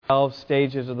12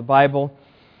 stages of the Bible.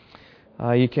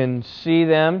 You can see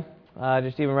them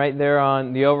just even right there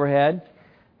on the overhead.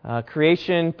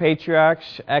 Creation,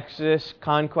 patriarchs, Exodus,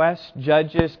 conquest,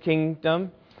 judges,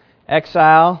 kingdom,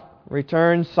 exile,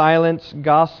 return, silence,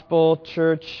 gospel,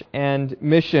 church, and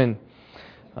mission.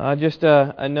 Just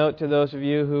a note to those of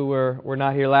you who were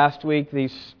not here last week.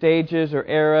 These stages or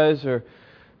eras or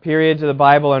periods of the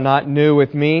Bible are not new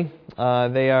with me.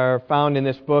 They are found in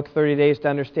this book, 30 Days to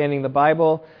Understanding the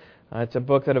Bible. It's a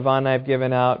book that Yvonne and I have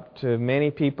given out to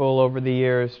many people over the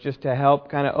years just to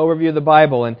help kind of overview the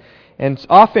Bible. And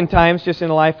oftentimes, just in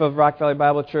the life of Rock Valley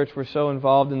Bible Church, we're so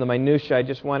involved in the minutiae. I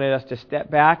just wanted us to step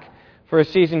back for a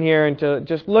season here and to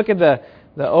just look at the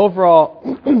overall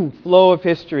flow of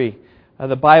history,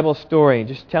 the Bible story,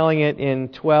 just telling it in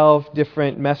 12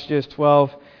 different messages,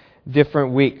 12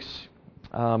 different weeks.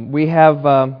 We have,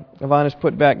 Yvonne has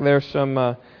put back there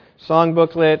some song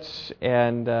booklets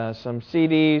and some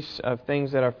CDs of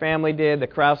things that our family did. The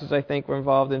Krauses, I think, were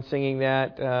involved in singing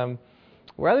that.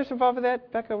 Were others involved in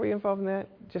that? Becca, were you involved in that?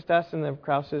 Just us and the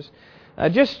Krauses?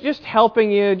 Just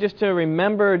helping you just to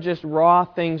remember just raw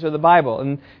things of the Bible.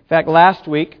 And in fact, last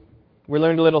week, we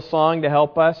learned a little song to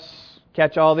help us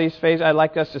catch all these phases. I'd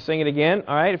like us to sing it again,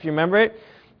 all right, if you remember it.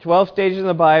 12 stages in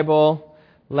the Bible.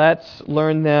 Let's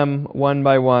learn them one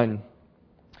by one.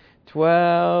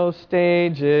 12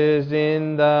 stages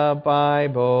in the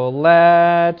Bible.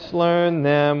 Let's learn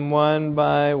them one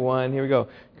by one. Here we go.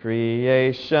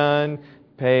 Creation,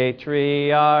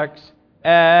 patriarchs,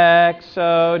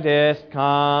 Exodus,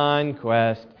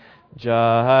 conquest,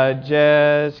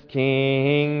 judges,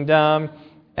 kingdom,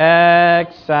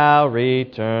 exile,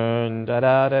 return,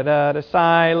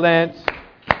 silence,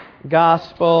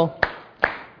 gospel,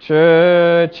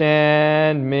 church,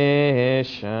 and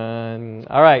mission.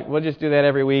 All right, we'll just do that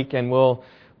every week, and we'll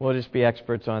just be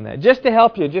experts on that. Just to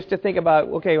help you, just to think about,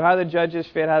 okay, how the judges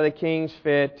fit, how the kings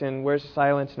fit, and where's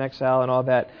silence and exile and all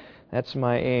that. That's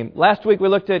my aim. Last week we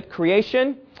looked at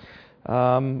creation.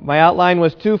 My outline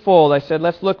was twofold. I said,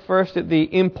 let's look first at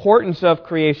the importance of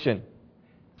creation.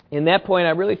 In that point,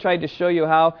 I really tried to show you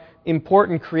how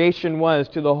important creation was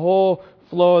to the whole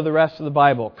flow of the rest of the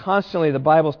Bible. Constantly, the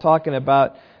Bible's talking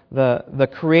about the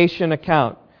creation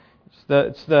account.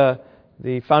 It's the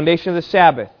foundation of the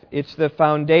Sabbath. It's the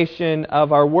foundation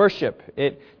of our worship.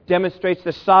 It demonstrates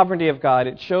the sovereignty of God.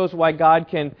 It shows why God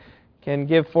can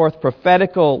give forth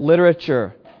prophetical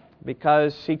literature.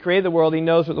 Because He created the world, He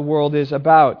knows what the world is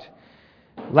about.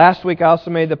 Last week I also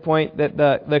made the point that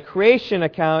the creation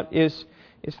account is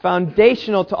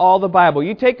foundational to all the Bible.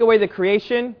 You take away the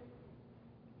creation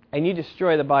and you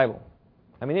destroy the Bible.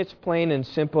 I mean, it's plain and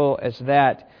simple as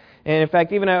that. And in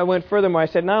fact, even I went furthermore. I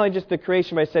said not only just the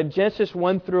creation, but I said Genesis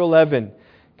 1 through 11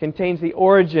 contains the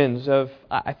origins of,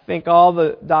 I think, all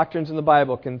the doctrines in the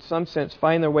Bible can in some sense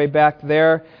find their way back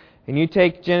there. And you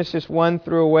take Genesis 1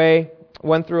 through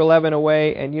 11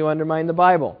 away, and you undermine the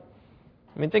Bible.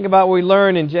 I mean, think about what we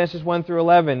learn in Genesis 1 through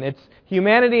 11. It's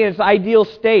humanity in its ideal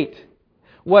state.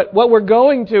 What we're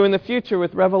going to in the future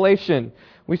with Revelation.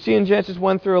 We see in Genesis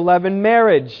 1 through 11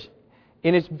 marriage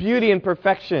in its beauty and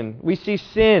perfection. We see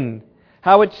sin,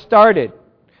 how it started.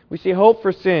 We see hope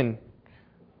for sin.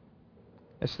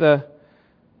 As the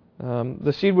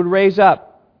seed would raise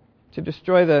up to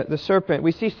destroy the serpent.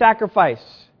 We see sacrifice.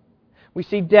 We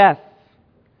see death.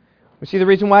 We see the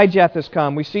reason why death has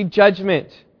come. We see judgment.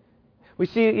 We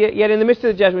see, yet in the midst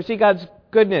of the judgment, we see God's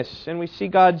goodness and we see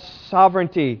God's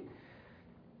sovereignty.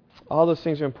 All those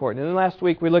things are important. And then last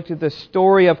week we looked at the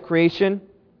story of creation.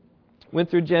 Went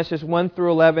through Genesis 1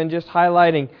 through 11, just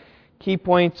highlighting key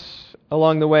points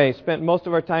along the way. Spent most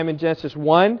of our time in Genesis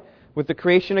 1 with the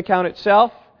creation account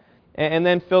itself, and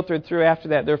then filtered through after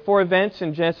that. There are 4 events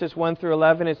in Genesis 1 through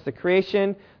 11. It's the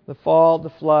creation, the fall, the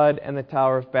flood, and the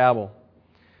Tower of Babel.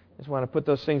 Just want to put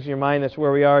those things in your mind. That's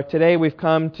where we are. Today we've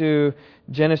come to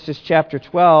Genesis chapter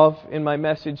 12 in my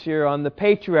message here on the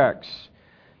patriarchs.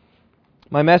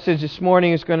 My message this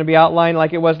morning is going to be outlined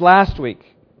like it was last week.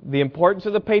 The importance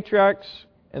of the patriarchs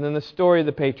and then the story of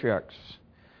the patriarchs.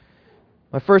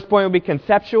 My first point will be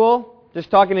conceptual, just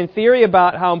talking in theory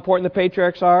about how important the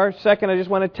patriarchs are. Second, I just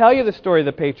want to tell you the story of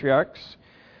the patriarchs.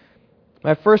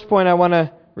 My first point, I want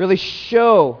to really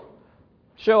show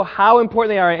how important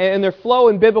they are and their flow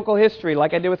in biblical history,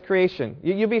 like I did with creation.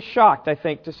 You'll be shocked, I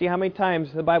think, to see how many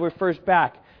times the Bible refers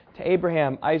back to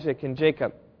Abraham, Isaac, and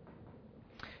Jacob.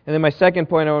 And then my second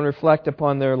point, I want to reflect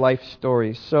upon their life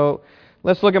stories. So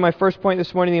let's look at my first point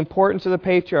this morning, the importance of the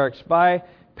patriarchs. By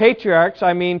patriarchs,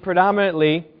 I mean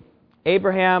predominantly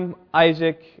Abraham,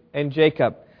 Isaac, and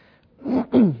Jacob.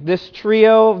 This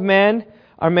trio of men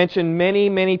are mentioned many,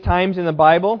 many times in the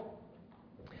Bible.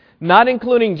 Not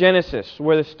including Genesis,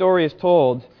 where the story is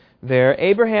told there,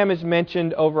 Abraham is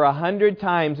mentioned over 100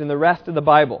 times in the rest of the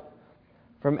Bible.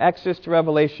 From Exodus to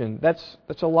Revelation. That's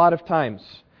a lot of times.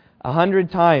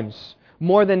 100 times.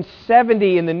 More than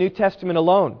 70 in the New Testament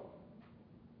alone.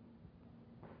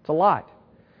 It's a lot.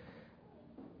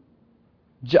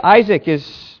 Isaac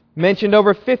is mentioned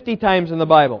over 50 times in the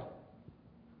Bible.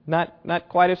 Not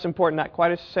quite as important, not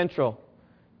quite as central.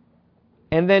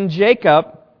 And then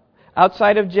Jacob,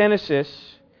 outside of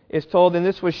Genesis, is told, and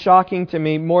this was shocking to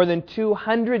me, more than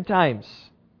 200 times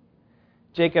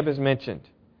Jacob is mentioned.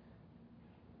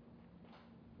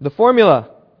 The formula,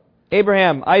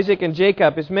 Abraham, Isaac, and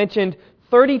Jacob, is mentioned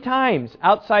 30 times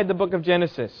outside the book of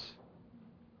Genesis.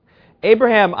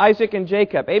 Abraham, Isaac, and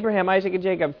Jacob. Abraham, Isaac, and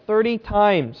Jacob 30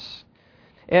 times.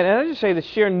 And I just say the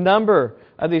sheer number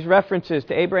of these references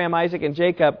to Abraham, Isaac, and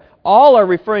Jacob, all are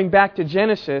referring back to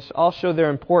Genesis, all show their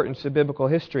importance to biblical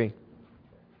history.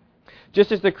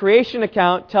 Just as the creation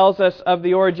account tells us of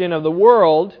the origin of the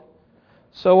world,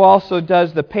 so also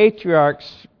does the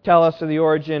patriarchs tell us of the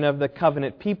origin of the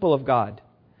covenant people of God.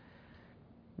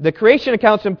 The creation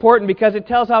account is important because it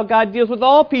tells how God deals with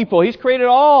all people. He's created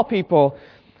all people.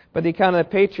 But the account of the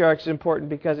patriarchs is important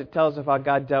because it tells of how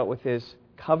God dealt with His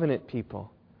covenant people.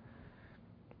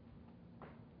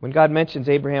 When God mentions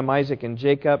Abraham, Isaac, and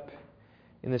Jacob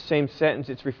in the same sentence,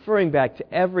 it's referring back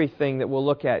to everything that we'll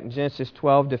look at in Genesis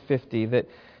 12 to 50, that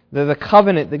the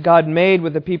covenant that God made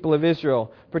with the people of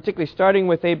Israel, particularly starting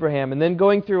with Abraham, and then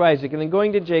going through Isaac, and then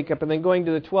going to Jacob, and then going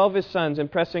to the 12 of his sons,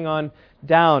 and pressing on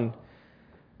down.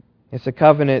 It's a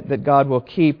covenant that God will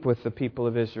keep with the people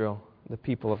of Israel, the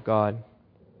people of God.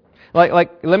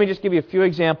 Let me just give you a few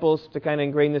examples to kind of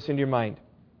ingrain this into your mind.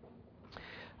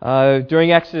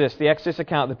 During Exodus, the Exodus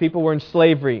account, the people were in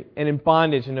slavery and in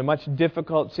bondage in a much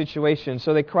difficult situation.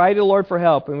 So they cried to the Lord for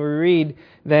help. And we read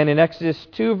then in Exodus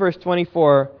 2 verse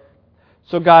 24,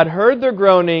 "So God heard their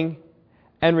groaning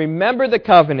and remembered the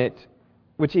covenant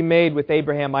which He made with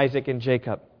Abraham, Isaac, and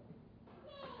Jacob."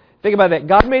 Think about that.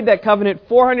 God made that covenant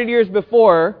 400 years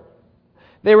before.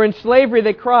 They were in slavery,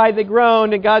 they cried, they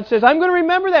groaned, and God says, "I'm going to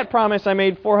remember that promise I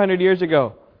made 400 years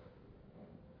ago."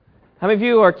 How many of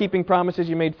you are keeping promises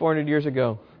you made 400 years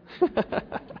ago?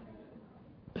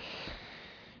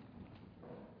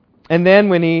 And then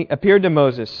when He appeared to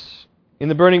Moses in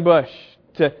the burning bush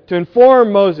to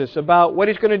inform Moses about what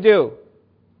He's going to do,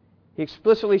 He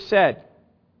explicitly said,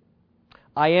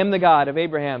 "I am the God of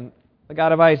Abraham, the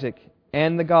God of Isaac,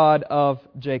 and the God of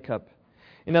Jacob."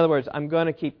 In other words, I'm going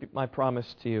to keep my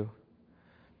promise to you.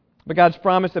 But God's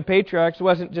promise to the patriarchs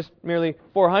wasn't just merely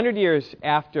 400 years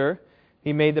after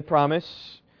He made the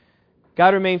promise.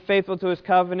 God remained faithful to His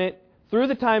covenant through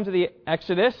the times of the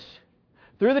Exodus,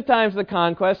 through the times of the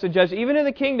conquest, the judge, even in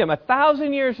the kingdom,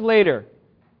 1,000 years later,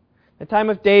 the time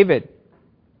of David.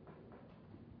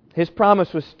 His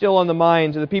promise was still on the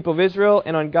minds of the people of Israel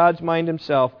and on God's mind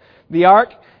Himself. The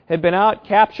ark had been out,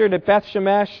 captured at Beth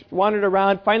Shemesh, wandered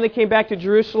around, finally came back to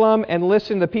Jerusalem, and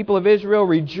listened, the people of Israel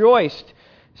rejoiced,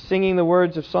 singing the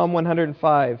words of Psalm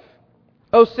 105.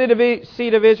 "O seed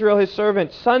of Israel, His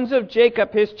servant, sons of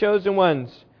Jacob, His chosen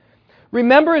ones.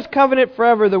 Remember His covenant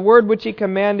forever, the word which He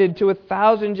commanded to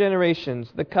 1,000 generations,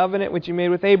 the covenant which He made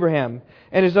with Abraham,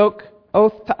 and His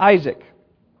oath to Isaac.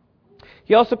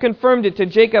 He also confirmed it to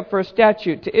Jacob for a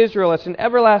statute, to Israel as an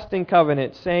everlasting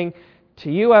covenant, saying, 'To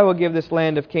you I will give this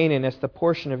land of Canaan as the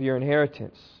portion of your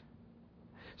inheritance.'"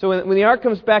 So when the ark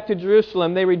comes back to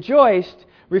Jerusalem, they rejoiced,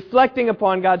 reflecting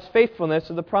upon God's faithfulness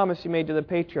of the promise He made to the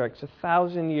patriarchs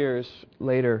 1,000 years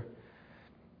later.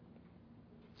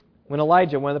 When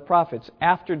Elijah, one of the prophets,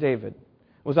 after David,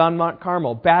 was on Mount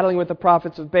Carmel, battling with the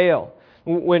prophets of Baal,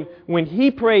 when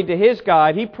he prayed to his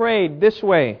God, he prayed this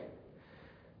way.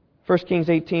 1 Kings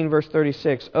 18, verse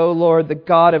 36, "O Lord, the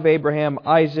God of Abraham,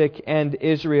 Isaac, and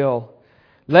Israel,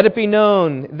 let it be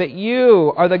known that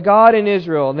You are the God in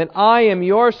Israel, and that I am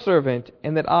Your servant,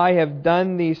 and that I have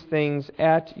done these things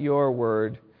at Your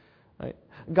word." Right?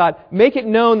 God, make it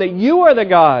known that You are the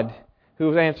God who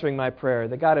is answering my prayer,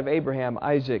 the God of Abraham,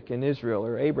 Isaac, and Israel,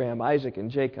 or Abraham, Isaac, and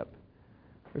Jacob.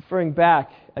 Referring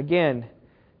back, again,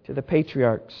 to the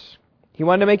patriarchs. He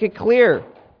wanted to make it clear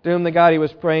to whom the God He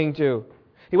was praying to.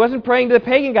 He wasn't praying to the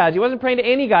pagan gods. He wasn't praying to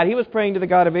any God. He was praying to the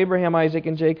God of Abraham, Isaac,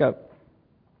 and Jacob.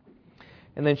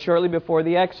 And then shortly before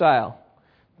the exile,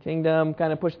 kingdom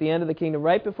kind of pushed the end of the kingdom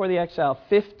right before the exile,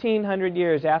 1,500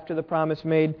 years after the promise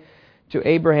made to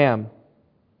Abraham,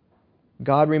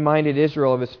 God reminded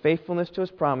Israel of His faithfulness to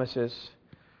His promises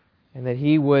and that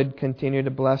He would continue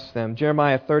to bless them.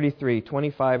 Jeremiah 33,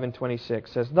 25 and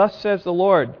 26 says, "Thus says the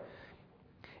Lord,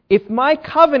 if my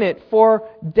covenant for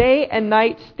day and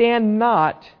night stand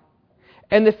not,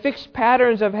 and the fixed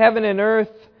patterns of heaven and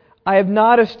earth I have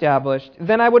not established,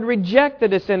 then I would reject the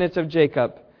descendants of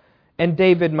Jacob and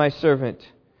David my servant,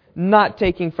 not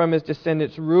taking from his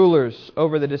descendants rulers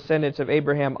over the descendants of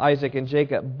Abraham, Isaac, and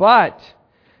Jacob. But,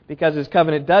 because his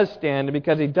covenant does stand, and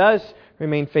because he does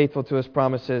remain faithful to his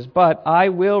promises, but I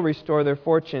will restore their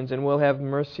fortunes and will have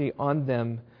mercy on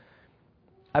them.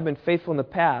 I've been faithful in the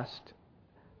past.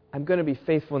 I'm going to be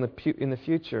faithful in the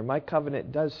future. My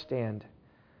covenant does stand.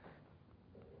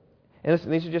 And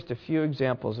listen, these are just a few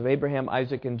examples of Abraham,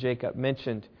 Isaac, and Jacob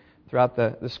mentioned throughout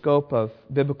the scope of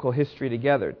biblical history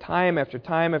together. Time after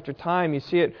time after time, you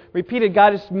see it repeated.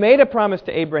 God has made a promise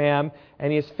to Abraham,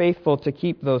 and He is faithful to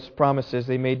keep those promises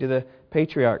they made to the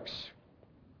patriarchs.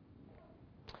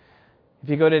 If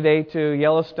you go today to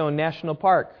Yellowstone National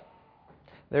Park,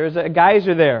 there's a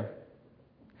geyser there.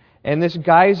 And this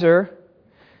geyser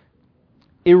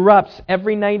erupts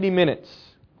every 90 minutes.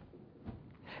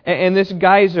 And this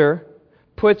geyser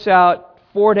puts out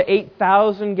 4,000 to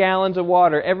 8,000 gallons of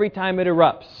water every time it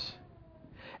erupts.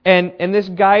 And this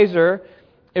geyser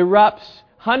erupts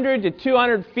 100 to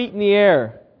 200 feet in the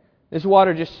air. This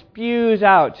water just spews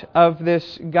out of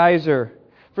this geyser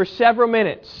for several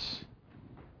minutes.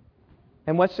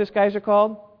 And what's this geyser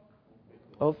called?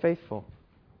 Old Faithful.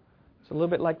 It's a little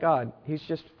bit like God. He's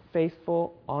just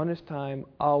faithful on His time,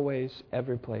 always,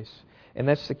 every place. And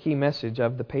that's the key message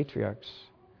of the patriarchs.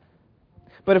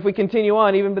 But if we continue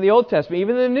on, even in the Old Testament,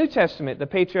 even in the New Testament, the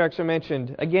patriarchs are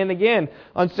mentioned again and again.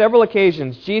 On several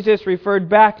occasions, Jesus referred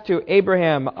back to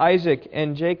Abraham, Isaac,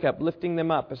 and Jacob, lifting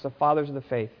them up as the fathers of the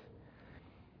faith.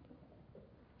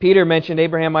 Peter mentioned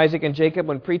Abraham, Isaac, and Jacob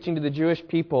when preaching to the Jewish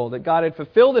people that God had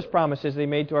fulfilled His promises they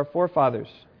made to our forefathers.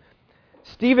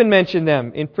 Stephen mentioned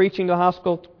them in preaching to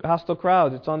hostile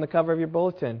crowds. It's on the cover of your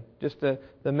bulletin. Just the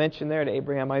mention there to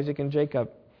Abraham, Isaac, and Jacob.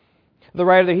 The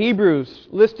writer of the Hebrews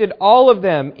listed all of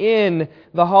them in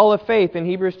the Hall of Faith in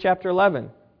Hebrews chapter 11.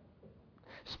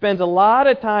 Spends a lot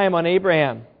of time on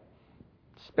Abraham.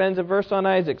 Spends a verse on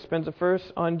Isaac. Spends a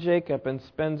verse on Jacob. And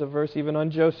spends a verse even on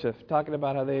Joseph, talking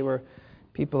about how they were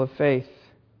people of faith.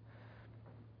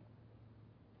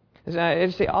 I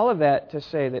say all of that to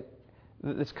say that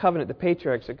this covenant, the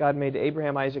patriarchs that God made to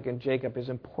Abraham, Isaac, and Jacob is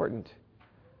important.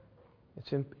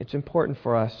 It's important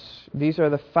for us. These are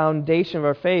the foundation of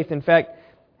our faith. In fact,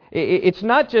 it's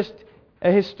not just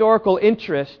a historical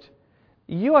interest.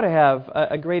 You ought to have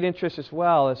a great interest as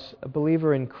well as a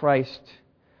believer in Christ.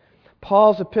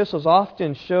 Paul's epistles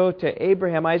often show to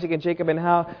Abraham, Isaac, and Jacob and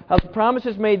how the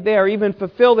promises made there are even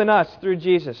fulfilled in us through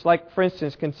Jesus. Like, for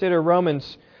instance, consider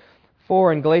Romans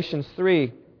 4 and Galatians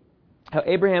 3. How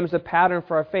Abraham is the pattern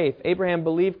for our faith. Abraham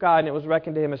believed God and it was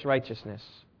reckoned to him as righteousness.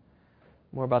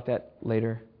 More about that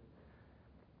later.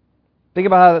 Think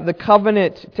about how the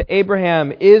covenant to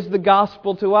Abraham is the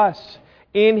gospel to us.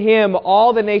 In Him,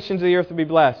 all the nations of the earth will be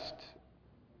blessed.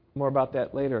 More about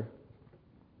that later.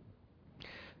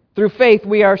 Through faith,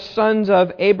 we are sons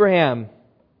of Abraham.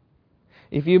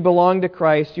 If you belong to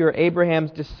Christ, you are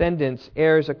Abraham's descendants,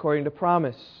 heirs according to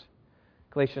promise.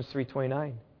 Galatians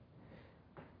 3:29.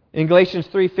 In Galatians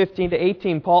 3:15 to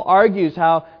 18, Paul argues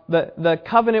how the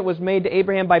covenant was made to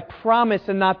Abraham by promise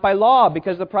and not by law,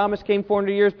 because the promise came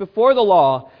 400 years before the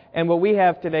law. And what we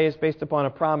have today is based upon a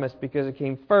promise because it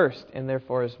came first and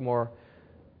therefore is more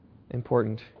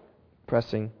important,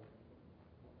 pressing.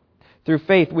 Through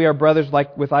faith, we are brothers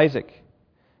like with Isaac.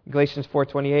 Galatians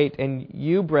 4:28, and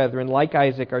you, brethren, like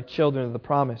Isaac, are children of the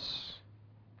promise.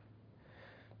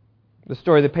 The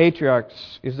story of the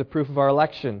patriarchs is the proof of our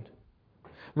election.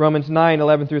 Romans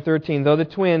 9:11 through 13, though the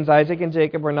twins, Isaac and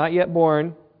Jacob, were not yet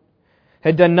born,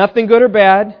 had done nothing good or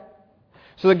bad,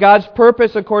 so that God's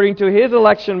purpose according to His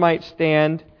election might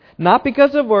stand, not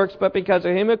because of works, but because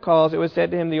of Him who calls, it was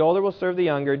said to him, the older will serve the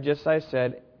younger, just as I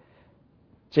said,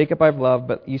 Jacob I've loved,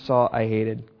 but Esau I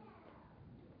hated.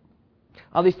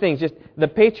 All these things, just the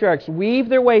patriarchs weave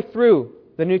their way through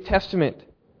the New Testament.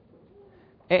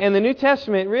 And the New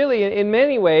Testament really, in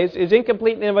many ways, is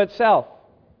incomplete in and of itself.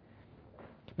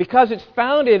 Because it's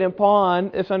founded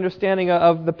upon this understanding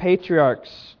of the patriarchs.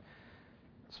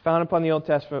 It's founded upon the Old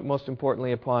Testament, most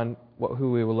importantly upon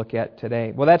who we will look at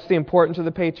today. Well, that's the importance of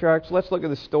the patriarchs. Let's look at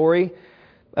the story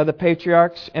of the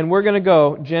patriarchs. And we're going to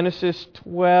go Genesis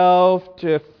 12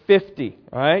 to 50.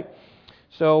 All right?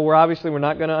 So we're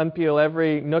not going to unpeel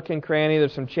every nook and cranny.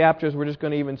 There's some chapters we're just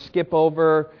going to even skip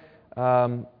over.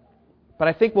 But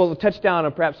I think we'll touch down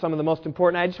on perhaps some of the most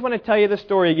important. I just want to tell you the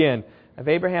story again of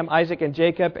Abraham, Isaac, and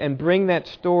Jacob, and bring that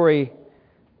story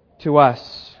to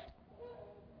us.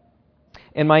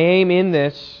 And my aim in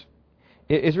this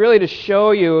is really to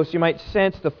show you, so you might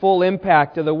sense the full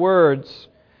impact of the words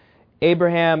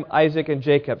Abraham, Isaac, and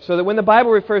Jacob. So that when the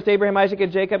Bible refers to Abraham, Isaac,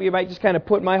 and Jacob, you might just kind of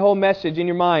put my whole message in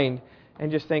your mind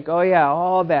and just think, oh yeah,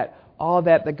 all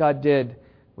that God did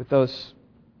with those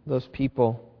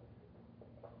people.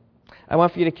 I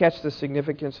want for you to catch the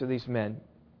significance of these men.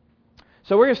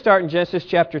 So we're going to start in Genesis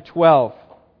chapter 12.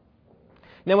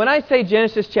 Now when I say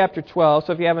Genesis chapter 12,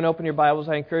 so if you haven't opened your Bibles,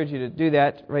 I encourage you to do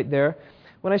that right there.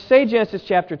 When I say Genesis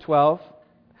chapter 12,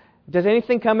 does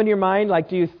anything come into your mind? Like,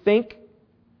 do you think,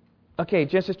 okay,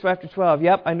 Genesis chapter 12,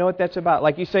 yep, I know what that's about.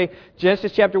 Like you say,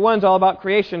 Genesis chapter 1 is all about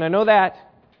creation, I know that.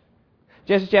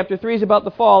 Genesis chapter 3 is about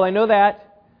the fall, I know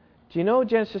that. Do you know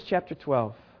Genesis chapter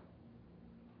 12?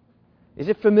 Is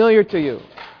it familiar to you?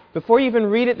 Before you even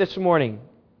read it this morning,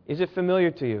 is it familiar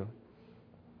to you?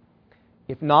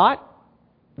 If not,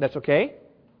 that's okay.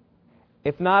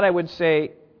 If not, I would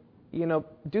say,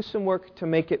 do some work to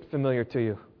make it familiar to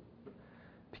you.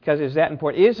 Because it's that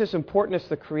important. It is as important as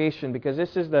the creation, because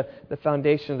this is the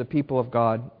foundation of the people of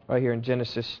God right here in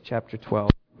Genesis chapter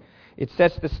 12. It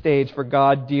sets the stage for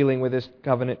God dealing with His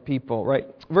covenant people. Right?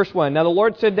 Verse 1, Now the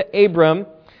Lord said to Abram,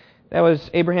 that was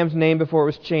Abraham's name before it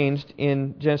was changed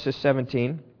in Genesis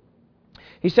 17.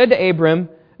 He said to Abram,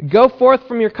 Go forth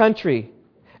from your country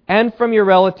and from your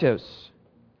relatives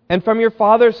and from your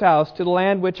father's house to the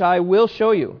land which I will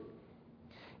show you.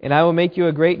 And I will make you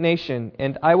a great nation,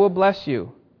 and I will bless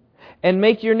you, and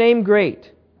make your name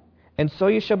great. And so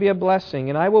you shall be a blessing.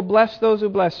 And I will bless those who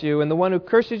bless you, and the one who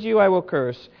curses you I will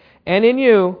curse. And in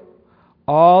you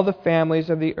all the families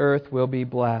of the earth will be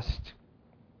blessed.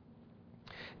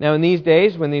 Now in these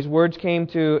days, when these words came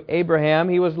to Abraham,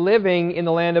 he was living in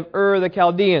the land of Ur the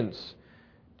Chaldeans,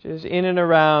 which is in and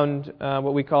around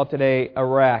what we call today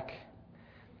Iraq.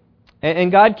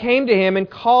 And God came to him and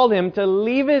called him to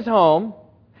leave his home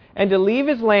and to leave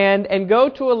his land and go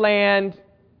to a land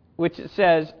which it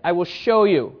says, I will show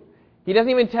you. He doesn't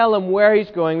even tell him where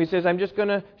he's going. He says, I'm just going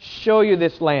to show you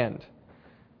this land.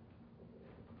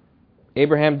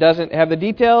 Abraham doesn't have the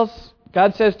details.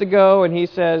 God says to go, and he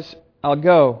says, I'll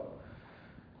go.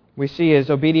 We see his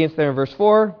obedience there in verse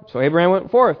 4. So Abraham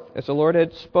went forth as the Lord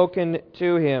had spoken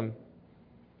to him.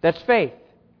 That's faith.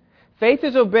 Faith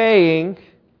is obeying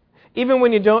even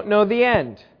when you don't know the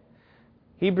end.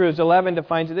 Hebrews 11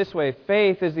 defines it this way.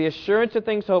 Faith is the assurance of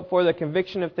things hoped for, the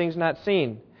conviction of things not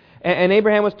seen. And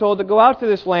Abraham was told to go out to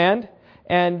this land,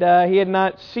 and he had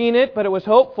not seen it, but it was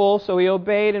hopeful, so he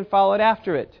obeyed and followed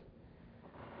after it.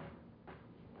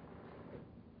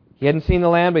 He hadn't seen the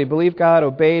land, but he believed God,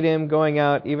 obeyed Him, going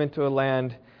out even to a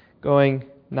land, going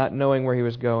not knowing where he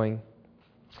was going.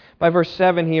 By verse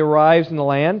 7, he arrives in the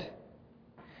land,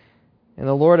 and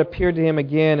the Lord appeared to him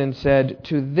again and said,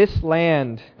 To this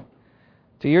land,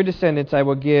 to your descendants I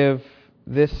will give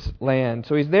this land.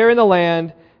 So he's there in the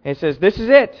land, and he says, this is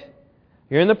it.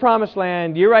 You're in the promised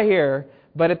land, you're right here.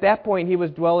 But at that point, he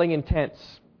was dwelling in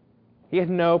tents. He had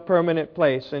no permanent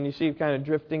place, and you see him kind of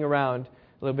drifting around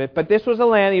a little bit. But this was the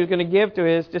land he was going to give to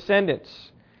his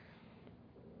descendants.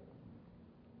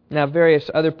 Now, various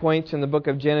other points in the book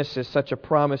of Genesis, such a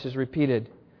promise is repeated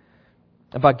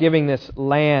about giving this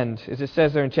land. As it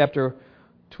says there in chapter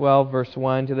 12, verse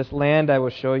 1, To this land I will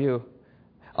show you.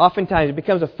 Oftentimes it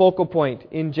becomes a focal point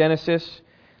in Genesis.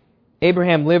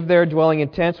 Abraham lived there, dwelling in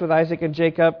tents with Isaac and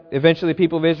Jacob. Eventually the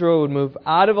people of Israel would move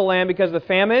out of the land because of the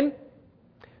famine,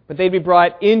 but they'd be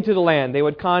brought into the land. They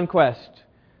would conquest.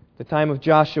 The time of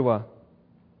Joshua.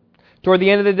 Toward the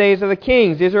end of the days of the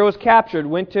kings, Israel was captured,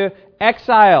 went to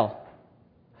exile.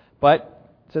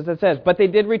 But, as it says, but they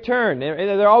did return.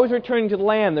 They're always returning to the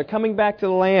land. They're coming back to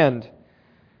the land.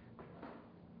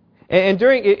 And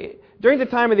during the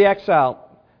time of the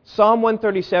exile, Psalm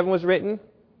 137 was written.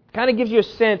 Kind of gives you a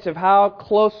sense of how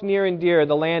close, near, and dear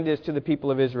the land is to the people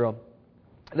of Israel.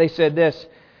 They said this,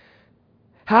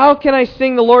 How can I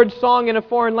sing the Lord's song in a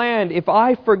foreign land? If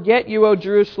I forget you, O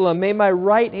Jerusalem, may my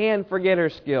right hand forget her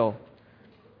skill.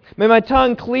 May my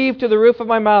tongue cleave to the roof of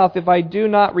my mouth if I do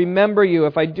not remember you,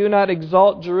 if I do not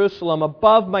exalt Jerusalem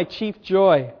above my chief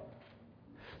joy.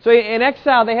 So in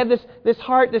exile, they had this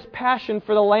heart, this passion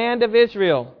for the land of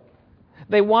Israel.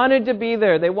 They wanted to be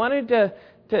there. They wanted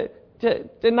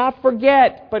to not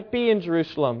forget, but be in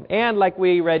Jerusalem. And like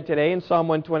we read today in Psalm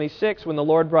 126, when the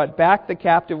Lord brought back the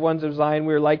captive ones of Zion,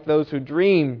 we were like those who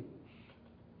dream.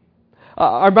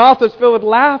 Our mouth was filled with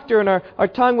laughter and our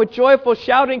tongue with joyful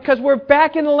shouting because we're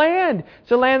back in the land. It's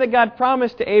the land that God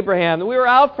promised to Abraham. We were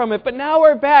out from it, but now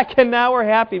we're back and now we're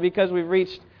happy because we've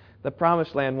reached the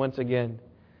promised land once again.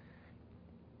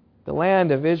 The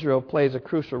land of Israel plays a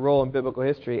crucial role in biblical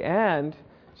history, and,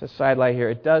 as a sidelight here,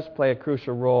 it does play a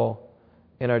crucial role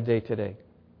in our day today.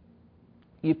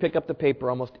 You pick up the paper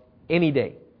almost any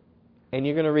day. And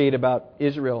you're going to read about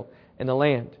Israel and the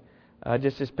land.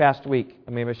 Just this past week,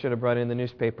 maybe I should have brought in the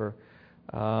newspaper.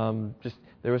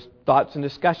 There was thoughts and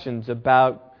discussions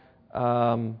about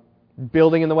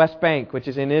building in the West Bank, which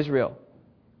is in Israel.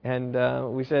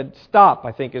 And we said, stop,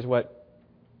 I think is what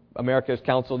America has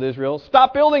counseled Israel.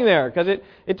 Stop building there because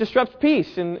it disrupts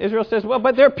peace. And Israel says, well,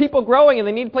 but there are people growing and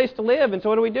they need a place to live. And so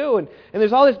what do we do? And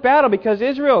there's all this battle because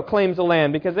Israel claims the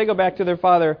land because they go back to their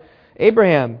father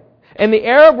Abraham. And the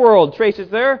Arab world traces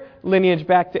their lineage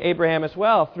back to Abraham as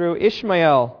well through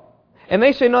Ishmael. And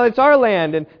they say, no, it's our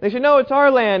land. And they say, no, it's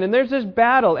our land. And there's this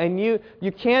battle. And you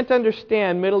can't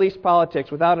understand Middle East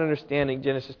politics without understanding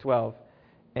Genesis 12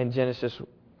 and Genesis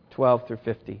 12 through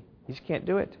 50. You just can't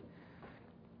do it.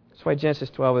 That's why Genesis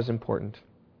 12 is important.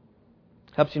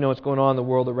 Helps you know what's going on in the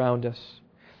world around us.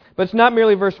 But it's not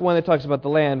merely verse 1 that talks about the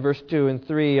land. Verse 2 and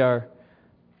 3 are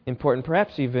important,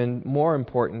 perhaps even more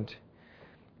important.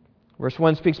 Verse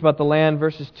 1 speaks about the land.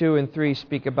 Verses 2 and 3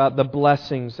 speak about the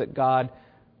blessings that God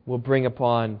will bring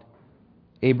upon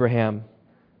Abraham.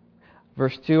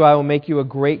 Verse 2, I will make you a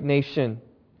great nation.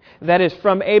 That is,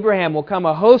 from Abraham will come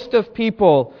a host of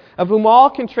people, of whom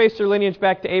all can trace their lineage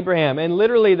back to Abraham. And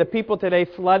literally, the people today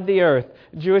flood the earth.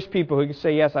 Jewish people who can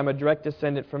say, yes, I'm a direct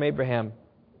descendant from Abraham.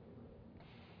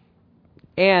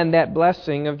 And that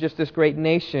blessing of just this great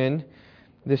nation,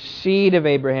 the seed of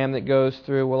Abraham that goes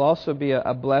through, will also be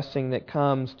a blessing that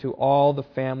comes to all the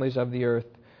families of the earth.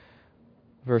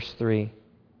 Verse 3.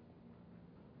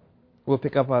 We'll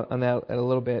pick up on that in a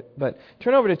little bit. But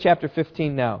turn over to chapter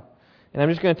 15 now. And I'm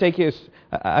just going to take you,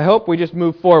 I hope we just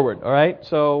move forward, all right?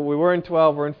 So we were in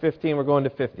 12, we're in 15, we're going to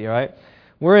 50, all right?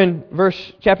 We're in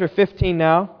chapter 15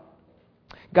 now.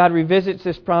 God revisits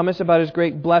this promise about His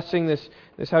great blessing, this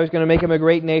how He's going to make him a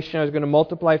great nation, how He's going to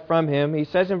multiply from him. He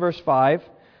says in verse 5,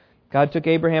 God took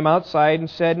Abraham outside and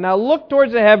said, now look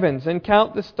towards the heavens and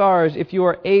count the stars if you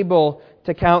are able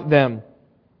to count them.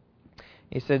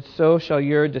 He said, so shall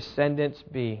your descendants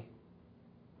be.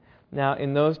 Now,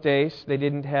 in those days, they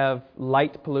didn't have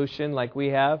light pollution like we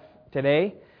have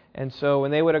today. And so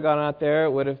when they would have gone out there,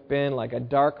 it would have been like a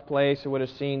dark place. It would have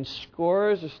seen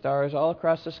scores of stars all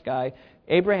across the sky.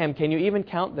 Abraham, can you even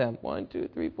count them? 1, 2,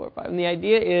 3, 4, 5. And the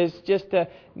idea is just to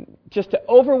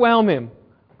overwhelm him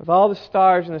with all the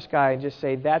stars in the sky and just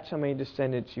say, that's how many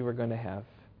descendants you were going to have.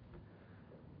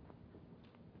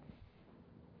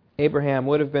 Abraham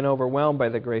would have been overwhelmed by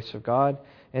the grace of God.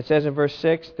 It says in verse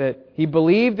 6 that he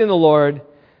believed in the Lord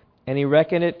and He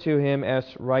reckoned it to him as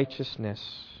righteousness.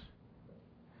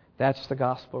 That's the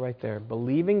gospel right there.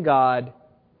 Believing God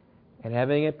and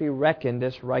having it be reckoned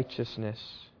as righteousness.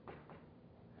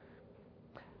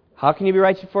 How can you be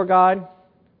righteous before God?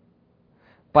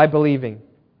 By believing.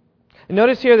 And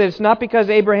notice here that it's not because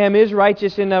Abraham is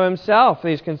righteous in and of himself that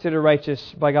he's considered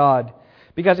righteous by God.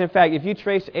 Because in fact, if you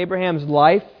trace Abraham's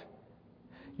life,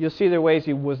 you'll see there are ways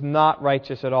he was not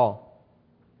righteous at all.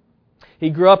 He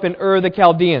grew up in Ur the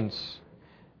Chaldeans.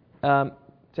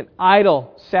 It's an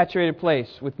idol-saturated place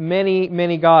with many,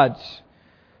 many gods.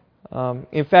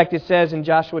 In fact, it says in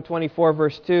Joshua 24,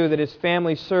 verse 2, that his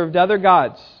family served other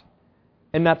gods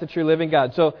and not the true living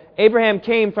God. So Abraham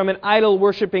came from an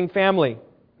idol-worshipping family.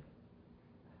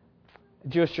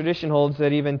 Jewish tradition holds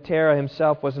that even Terah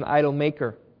himself was an idol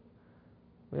maker.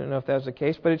 We don't know if that was the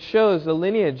case, but it shows the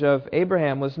lineage of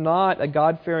Abraham was not a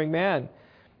God-fearing man.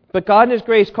 But God in His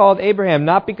grace called Abraham,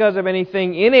 not because of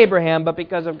anything in Abraham, but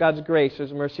because of God's grace,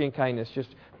 His mercy and kindness.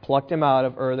 Just plucked him out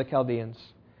of Ur the Chaldeans.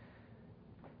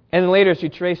 And then later, as you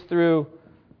trace through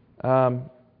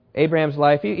Abraham's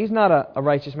life, he's not a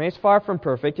righteous man. He's far from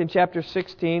perfect. In chapter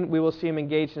 16, we will see him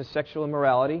engaged in sexual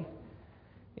immorality.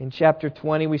 In chapter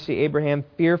 20, we see Abraham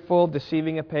fearful,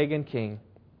 deceiving a pagan king.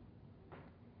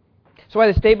 So why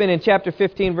the statement in chapter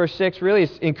 15, verse 6 really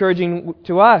is encouraging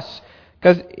to us,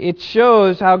 because it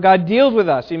shows how God deals with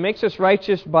us. He makes us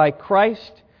righteous by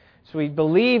Christ. So we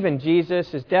believe in Jesus,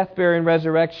 His death, burial, and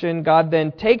resurrection. God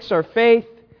then takes our faith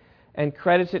and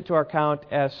credits it to our account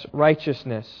as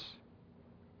righteousness.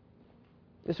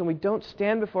 Listen, we don't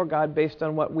stand before God based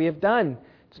on what we have done.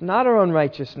 It's not our own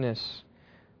righteousness.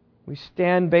 We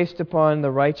stand based upon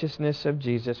the righteousness of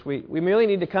Jesus. We merely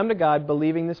need to come to God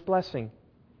believing this blessing.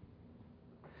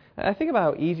 I think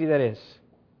about how easy that is.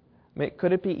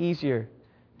 Could it be easier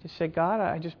to say, God,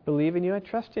 I just believe in You, I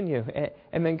trust in You.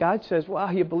 And then God says,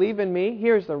 wow, you believe in Me?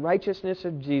 Here's the righteousness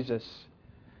of Jesus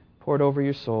poured over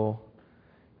your soul.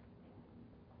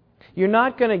 You're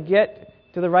not going to get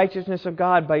to the righteousness of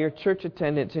God by your church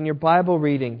attendance and your Bible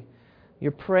reading,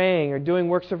 your praying or doing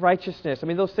works of righteousness. I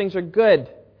mean, those things are good.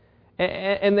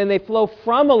 And then they flow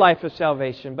from a life of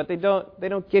salvation, but they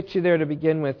don't get you there to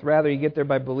begin with. Rather, you get there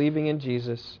by believing in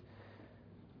Jesus.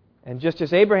 And just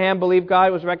as Abraham believed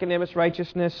God was reckoned to him as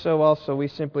righteousness, so also we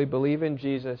simply believe in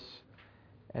Jesus,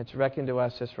 and it's reckoned to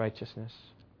us as righteousness.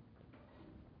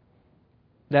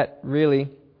 That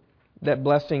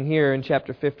blessing here in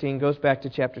chapter 15 goes back to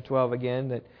chapter 12 again,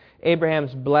 that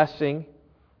Abraham's blessing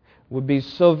would be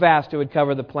so vast it would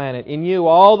cover the planet. In you,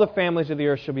 all the families of the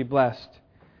earth shall be blessed.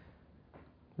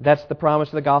 That's the promise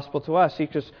of the gospel to us.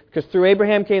 Because through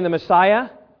Abraham came the Messiah,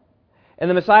 and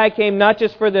the Messiah came not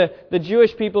just for the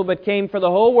Jewish people, but came for the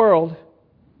whole world.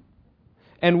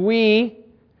 And we,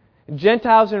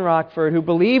 Gentiles in Rockford, who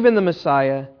believe in the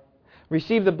Messiah,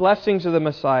 receive the blessings of the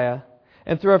Messiah.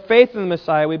 And through our faith in the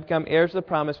Messiah, we become heirs of the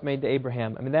promise made to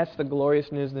Abraham. I mean, that's the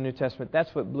glorious news of the New Testament.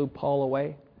 That's what blew Paul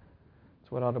away.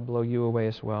 That's what ought to blow you away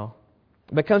as well.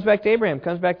 But it comes back to Abraham. It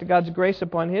comes back to God's grace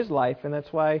upon his life. And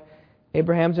that's why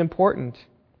Abraham's important.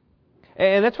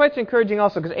 And that's why it's encouraging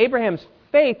also, because Abraham's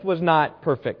faith was not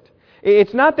perfect.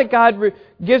 It's not that God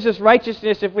gives us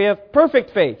righteousness if we have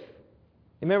perfect faith.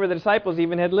 Remember, the disciples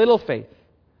even had little faith.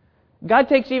 God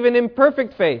takes even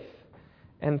imperfect faith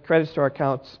and credits to our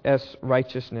accounts as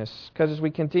righteousness. Because as we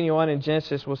continue on in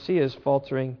Genesis, we'll see his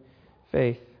faltering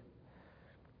faith.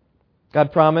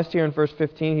 God promised here in verse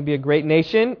 15 he'd be a great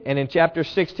nation. And in chapter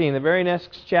 16, the very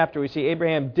next chapter, we see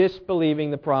Abraham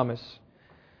disbelieving the promise.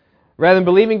 Rather than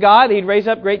believing God, he'd raise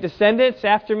up great descendants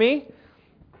after me.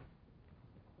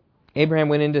 Abraham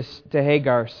went into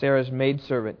Hagar, Sarah's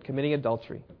maidservant, committing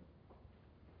adultery.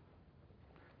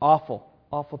 Awful,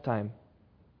 awful time.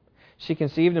 She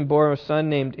conceived and bore a son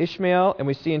named Ishmael, and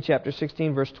we see in chapter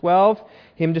 16, verse 12,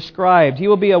 him described. He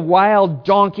will be a wild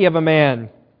donkey of a man,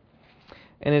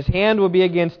 and his hand will be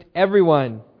against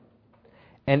everyone,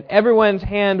 and everyone's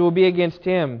hand will be against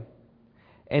him,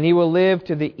 and he will live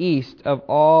to the east of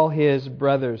all his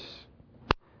brothers.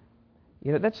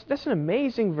 You know, that's an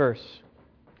amazing verse,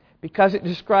 because it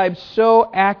describes so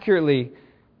accurately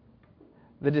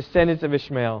the descendants of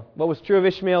Ishmael. What was true of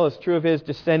Ishmael is true of his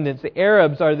descendants. The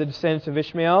Arabs are the descendants of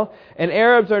Ishmael, and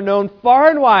Arabs are known far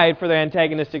and wide for their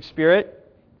antagonistic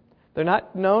spirit. They're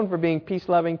not known for being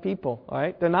peace-loving people. All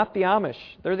right? They're not the Amish.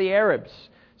 They're the Arabs.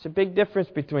 It's a big difference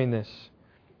between this.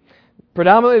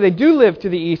 Predominantly, they do live to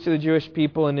the east of the Jewish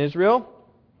people in Israel.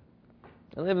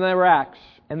 They live in the Iraqs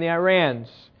and the Irans.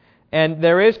 And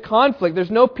there is conflict. There's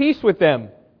no peace with them.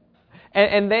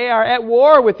 And they are at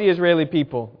war with the Israeli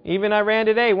people. Even Iran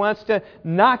today wants to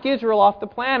knock Israel off the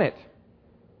planet.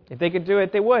 If they could do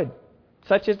it, they would.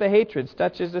 Such is the hatred,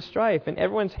 such is the strife, and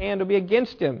everyone's hand will be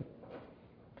against him.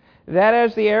 That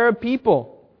is the Arab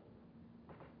people.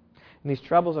 And these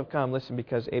troubles have come, listen,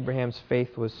 because Abraham's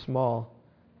faith was small.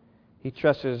 He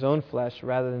trusted his own flesh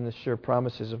rather than the sure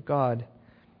promises of God.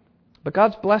 But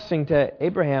God's blessing to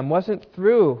Abraham wasn't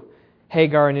through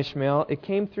Hagar and Ishmael. It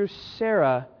came through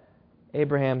Sarah,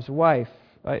 Abraham's wife.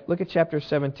 All right, look at chapter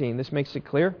 17. This makes it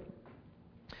clear.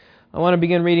 I want to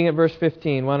begin reading at verse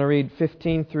 15. I want to read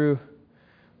 15 through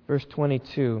verse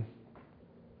 22.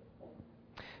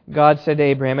 God said to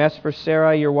Abraham, "As for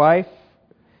Sarai, your wife,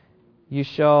 you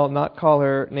shall not call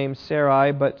her name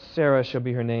Sarai, but Sarah shall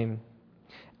be her name.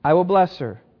 I will bless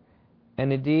her,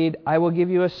 and indeed I will give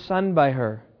you a son by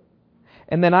her.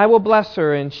 And then I will bless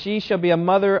her, and she shall be a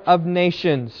mother of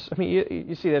nations." I mean,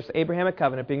 you see this Abrahamic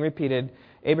covenant being repeated.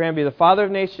 Abraham would be the father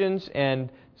of nations, and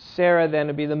Sarah then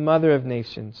would be the mother of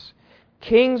nations.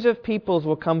 Kings of peoples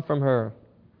will come from her.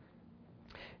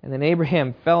 And then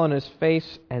Abraham fell on his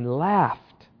face and laughed.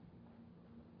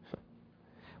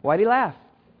 Why did he laugh?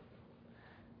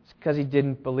 It's because he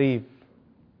didn't believe.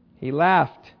 He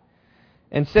laughed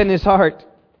and said in his heart,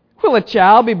 "Will a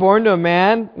child be born to a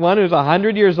man, one who is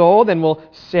 100 years old, and will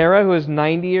Sarah, who is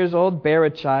 90 years old, bear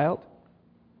a child?"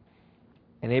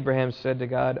 And Abraham said to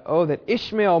God, "Oh, that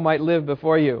Ishmael might live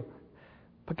before you."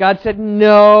 But God said,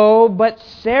 "No, but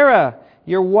Sarah,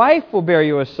 your wife, will bear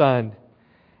you a son.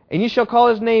 And you shall call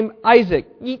his name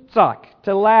Isaac," Yitzhak,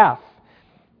 to laugh.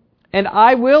 "And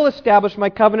I will establish my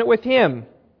covenant with him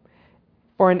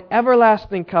for an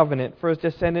everlasting covenant for his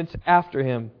descendants after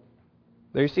him."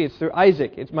 There you see, it's through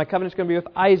Isaac. My covenant's going to be with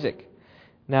Isaac.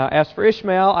 "Now, as for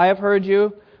Ishmael, I have heard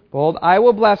you. Behold, I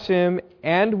will bless him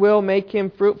and will make him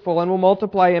fruitful and will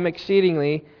multiply him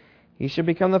exceedingly. He shall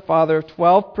become the father of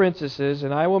 12 princesses,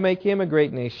 and I will make him a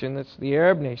great nation." That's the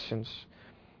Arab nations.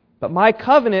 "But my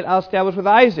covenant I'll establish with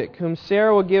Isaac, whom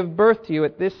Sarah will give birth to you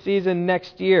at this season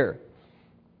next year."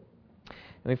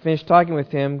 When we finished talking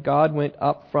with him, God went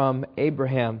up from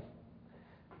Abraham.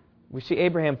 We see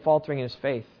Abraham faltering in his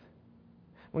faith.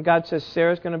 When God says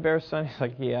Sarah's going to bear a son, he's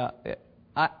like, "Yeah,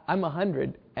 I'm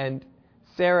 100 and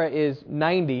Sarah is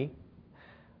 90.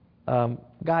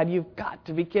 God, you've got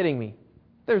to be kidding me.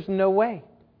 There's no way."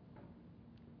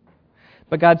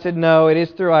 But God said, no, it is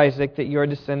through Isaac that your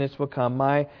descendants will come.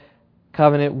 My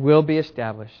covenant will be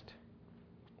established.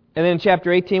 And then in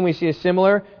chapter 18 we see a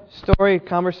similar story,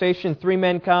 conversation. 3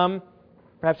 men come,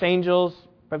 perhaps angels,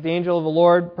 perhaps the angel of the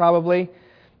Lord probably,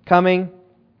 coming.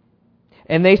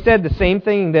 And they said the same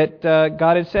thing that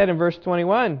God had said in verse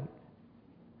 21.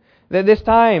 That this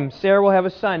time Sarah will have a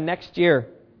son next year.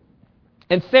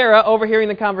 And Sarah, overhearing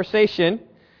the conversation,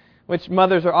 which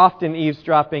mothers are often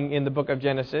eavesdropping in the book of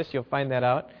Genesis, you'll find that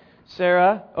out.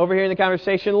 Sarah, overhearing the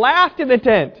conversation, laughed in the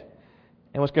tent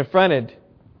and was confronted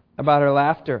about her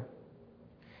laughter.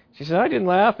 She said, I didn't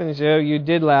laugh. And he said, oh, you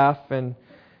did laugh. And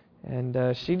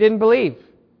she didn't believe.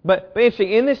 But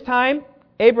interesting, in this time,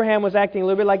 Abraham was acting a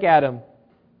little bit like Adam.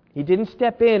 He didn't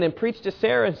step in and preach to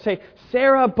Sarah and say,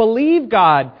 Sarah, believe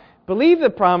God. Believe the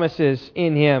promises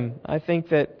in Him. I think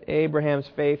that Abraham's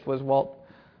faith was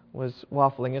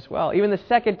waffling as well. Even the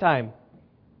second time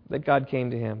that God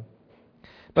came to him.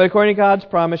 But according to God's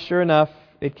promise, sure enough,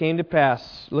 it came to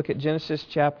pass. Look at Genesis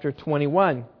chapter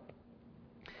 21.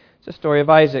 It's the story of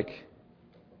Isaac.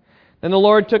 Then the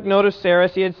Lord took note of Sarah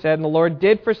as He had said, and the Lord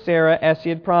did for Sarah as He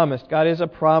had promised. God is a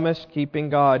promise-keeping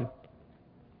God.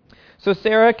 So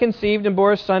Sarah conceived and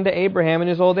bore a son to Abraham in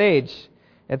his old age,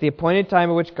 at the appointed time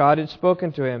at which God had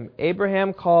spoken to him.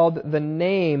 Abraham called the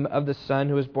name of the son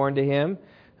who was born to him,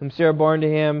 whom Sarah bore to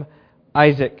him,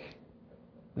 Isaac.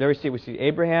 There we see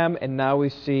Abraham, and now we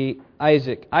see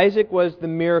Isaac. Isaac was the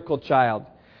miracle child.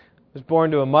 He was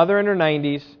born to a mother in her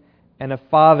 90s and a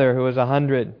father who was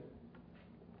 100.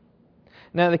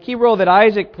 Now the key role that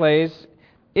Isaac plays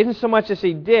isn't so much as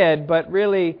he did, but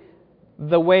really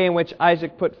the way in which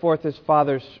Isaac put forth his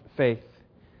father's faith.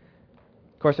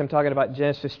 Of course, I'm talking about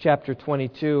Genesis chapter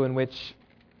 22, in which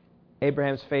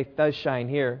Abraham's faith does shine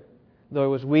here. Though it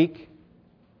was weak,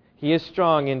 he is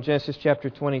strong in Genesis chapter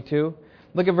 22.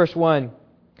 Look at verse 1.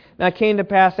 Now it came to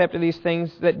pass after these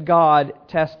things that God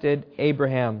tested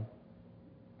Abraham.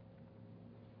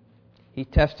 He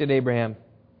tested Abraham.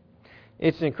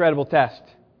 It's an incredible test.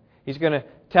 He's going to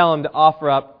tell him to offer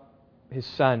up his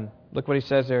son. Look what he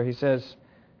says there. He says,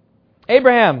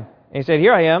 Abraham. And he said,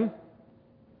 here I am.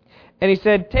 And he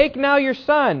said, take now your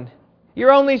son,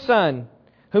 your only son,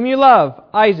 whom you love,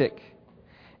 Isaac,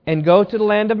 and go to the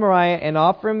land of Moriah and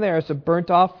offer him there as a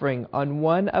burnt offering on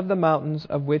one of the mountains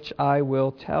of which I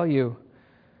will tell you.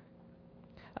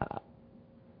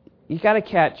 You got to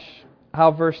catch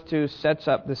how verse 2 sets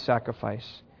up this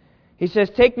sacrifice. He says,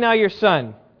 take now your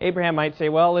son. Abraham might say,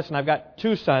 well, listen, I've got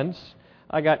 2 sons.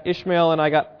 I got Ishmael and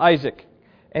I got Isaac.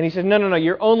 And he said, no,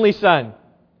 your only son.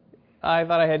 I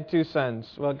thought I had 2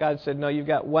 sons. Well, God said, no, you've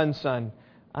got 1 son.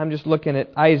 I'm just looking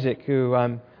at Isaac, who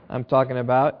I'm talking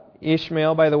about.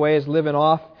 Ishmael, by the way, is living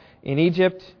off in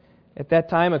Egypt at that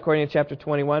time, according to chapter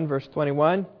 21, verse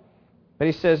 21. But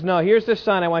he says, no, here's the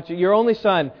son I want you, your only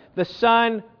son, the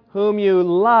son whom you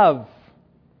love.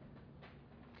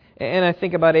 And I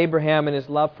think about Abraham and his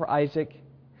love for Isaac.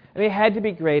 I mean, it had to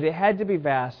be great. It had to be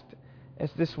vast,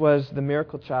 as this was the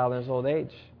miracle child in his old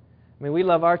age. I mean, we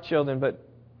love our children, but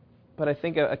I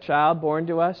think a child born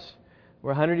to us,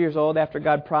 we're 100 years old after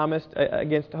God promised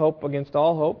against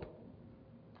all hope,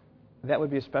 that would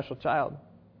be a special child.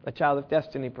 A child of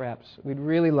destiny, perhaps. We'd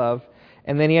really love.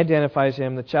 And then he identifies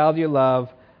him, the child you love,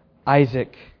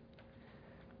 Isaac.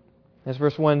 As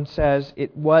verse 1 says,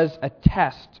 it was a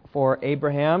test for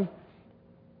Abraham.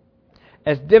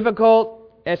 As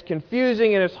difficult, as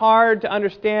confusing, and as hard to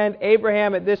understand,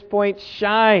 Abraham at this point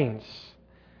shines.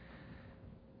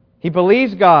 He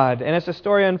believes God, and as the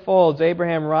story unfolds,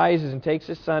 Abraham rises and takes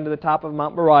his son to the top of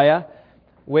Mount Moriah,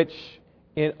 which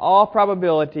in all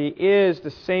probability is the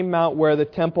same mount where the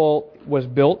temple was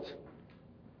built.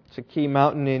 It's a key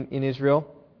mountain in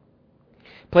Israel.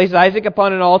 Places Isaac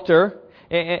upon an altar.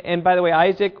 And by the way,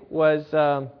 Isaac was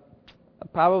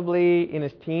probably in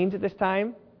his teens at this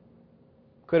time.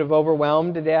 Could have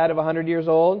overwhelmed a dad of 100 years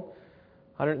old.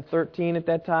 113 at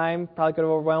that time. Probably could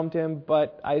have overwhelmed him.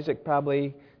 But Isaac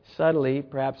probably subtly,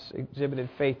 perhaps, exhibited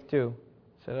faith too.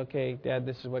 Said, okay, Dad,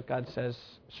 this is what God says.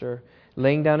 Sure.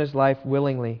 Laying down his life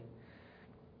willingly.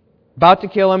 About to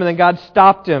kill him, and then God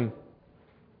stopped him.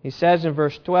 He says in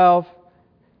verse 12,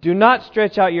 do not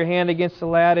stretch out your hand against the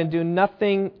lad and do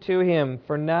nothing to him,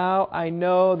 for now I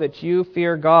know that you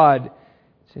fear God,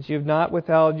 since you have not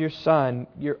withheld your son,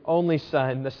 your only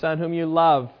son, the son whom you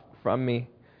love, from me.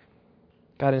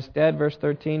 God instead, verse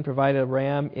 13, provided a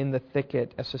ram in the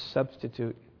thicket as a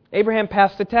substitute. Abraham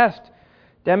passed the test,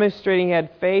 demonstrating he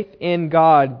had faith in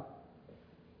God.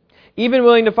 Even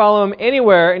willing to follow Him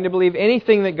anywhere and to believe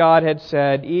anything that God had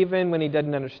said, even when he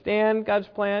didn't understand God's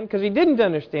plan, because he didn't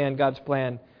understand God's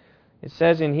plan. It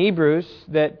says in Hebrews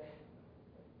that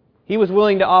He was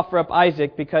willing to offer up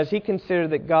Isaac because he considered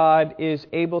that God is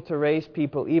able to raise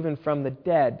people even from the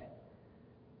dead,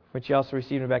 which he also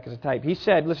received him back as a type. He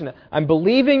said, listen, I'm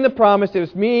believing the promise. It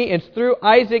was me, and it's through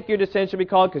Isaac your descendants shall be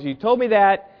called, because you told me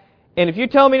that. And if you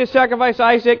tell me to sacrifice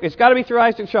Isaac, it's got to be through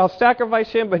Isaac, so I'll sacrifice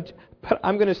him, but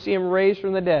I'm going to see him raised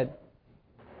from the dead.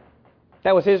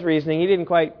 That was his reasoning. He didn't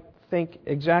quite think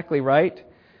exactly right.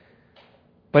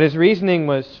 But his reasoning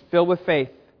was filled with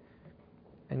faith.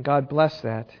 And God blessed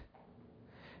that.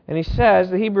 And he says,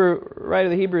 the writer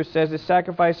of the Hebrews says, the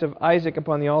sacrifice of Isaac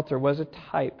upon the altar was a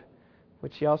type,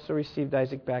 which he also received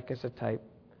Isaac back as a type.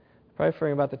 Probably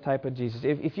referring about the type of Jesus.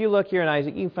 If you look here in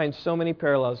Isaac, you can find so many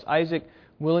parallels. Isaac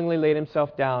willingly laid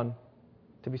himself down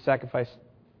to be sacrificed,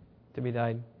 to be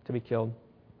died, to be killed.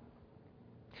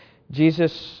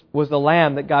 Jesus was the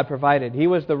lamb that God provided. He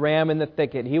was the ram in the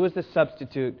thicket. He was the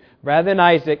substitute. Rather than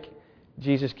Isaac,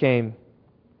 Jesus came.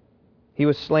 He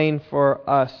was slain for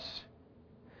us.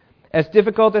 As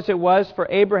difficult as it was for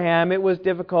Abraham, it was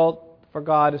difficult for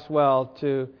God as well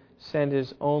to send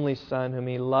His only Son whom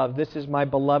He loved. This is my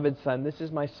beloved Son. This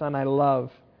is my Son I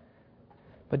love.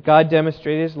 But God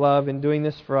demonstrated His love in doing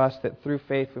this for us, that through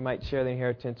faith we might share the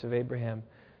inheritance of Abraham.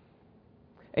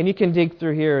 And you can dig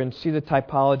through here and see the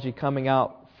typology coming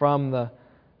out from the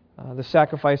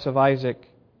sacrifice of Isaac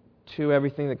to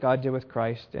everything that God did with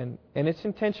Christ. And it's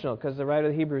intentional, because the writer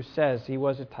of the Hebrews says He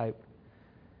was a type.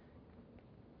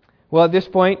 Well, at this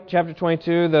point, chapter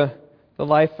 22, the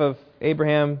life of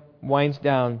Abraham winds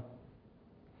down.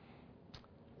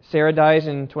 Sarah dies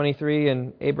in 23,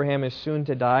 and Abraham is soon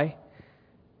to die.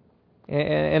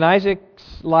 And Isaac's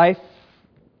life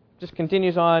just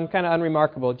continues on, kind of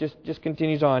unremarkable. Just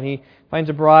continues on. He finds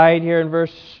a bride here in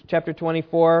chapter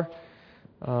 24,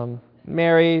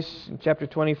 marries. In chapter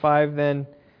 25, then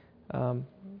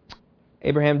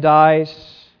Abraham dies,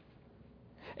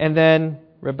 and then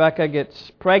Rebekah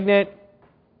gets pregnant.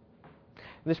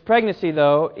 This pregnancy,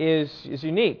 though, is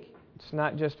unique. It's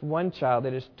not just one child;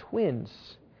 it is twins.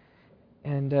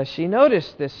 And she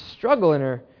noticed this struggle in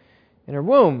her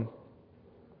womb.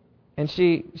 And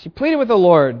she pleaded with the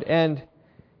Lord, and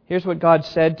here's what God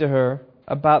said to her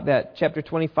about that. Chapter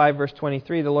 25, verse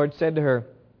 23, the Lord said to her,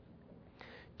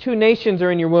 2 nations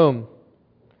are in your womb,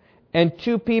 and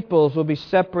 2 peoples will be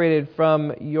separated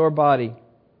from your body.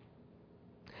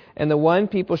 And the one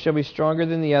people shall be stronger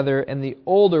than the other, and the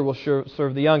older will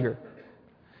serve the younger.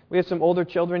 We have some older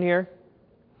children here.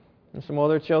 There's some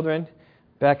older children.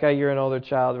 Becca, you're an older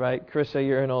child, right? Krista,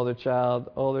 you're an older child.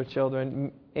 Older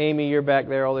children. Amy, you're back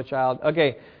there, older child.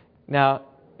 Okay, now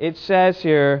it says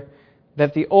here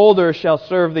that the older shall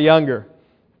serve the younger.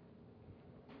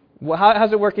 Well,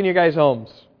 how's it work in your guys' homes?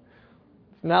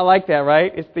 It's not like that,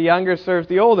 right? It's the younger serves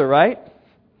the older, right?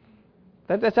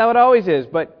 That's how it always is.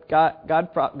 But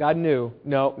God knew,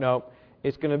 no,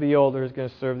 it's going to be older who's going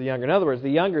to serve the younger. In other words, the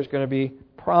younger is going to be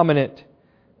prominent.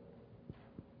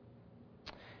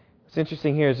 What's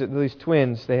interesting here is that these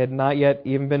twins, they had not yet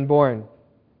even been born.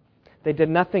 They did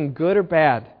nothing good or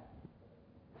bad.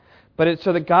 But it's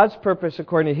so that God's purpose,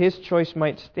 according to His choice,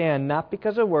 might stand, not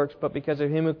because of works, but because of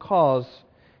Him who calls.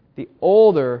 The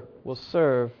older will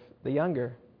serve the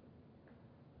younger.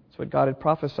 That's what God had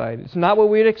prophesied. It's not what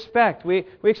we'd expect. We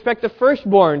expect the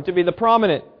firstborn to be the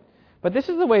prominent. But this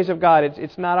is the ways of God.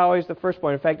 It's not always the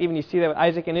firstborn. In fact, even you see that with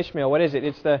Isaac and Ishmael. What is it?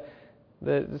 It's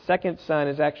the second son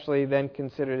is actually then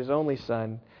considered his only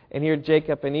son. And here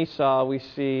Jacob and Esau, we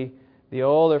see the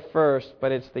older first,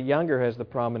 but it's the younger who has the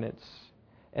prominence.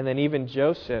 And then even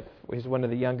Joseph is one of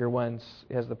the younger ones,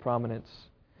 has the prominence.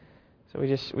 So we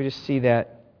just see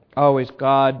that. Always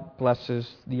God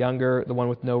blesses the younger, the one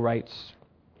with no rights.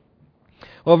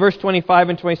 Well, verse 25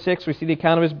 and 26, we see the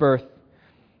account of his birth.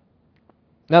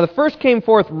 Now the first came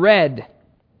forth red,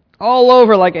 all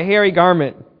over like a hairy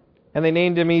garment, and they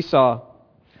named him Esau.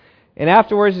 And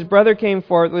afterwards his brother came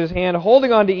forth with his hand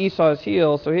holding on to Esau's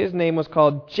heel, so his name was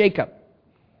called Jacob.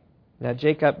 Now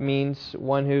Jacob means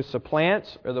one who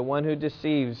supplants or the one who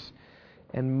deceives.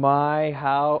 And my,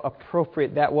 how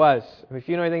appropriate that was. If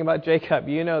you know anything about Jacob,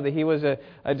 you know that he was a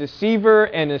deceiver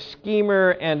and a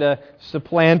schemer and a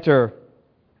supplanter.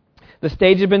 The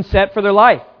stage had been set for their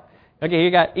life. Okay,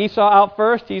 you got Esau out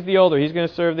first. He's the older. He's going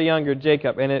to serve the younger,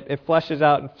 Jacob. And it fleshes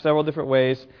out in several different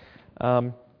ways.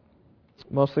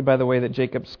 Mostly by the way that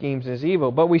Jacob schemes and is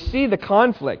evil. But we see the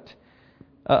conflict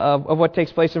of what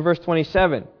takes place in verse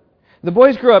 27. The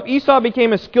boys grew up. Esau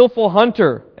became a skillful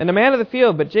hunter and a man of the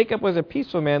field, but Jacob was a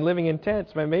peaceful man living in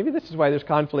tents. Maybe this is why there's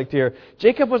conflict here.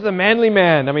 Jacob was the manly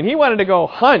man. I mean, he wanted to go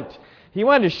hunt. He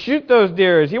wanted to shoot those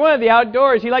deer. He wanted the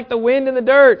outdoors. He liked the wind and the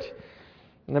dirt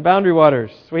and the boundary waters.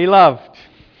 That's what he loved.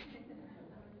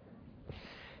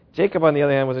 Jacob, on the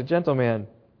other hand, was a gentleman.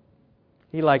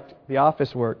 He liked the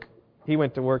office work. He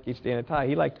went to work each day in a tie.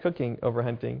 He liked cooking over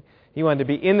hunting. He wanted to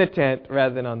be in the tent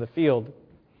rather than on the field.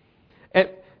 And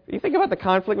you think about the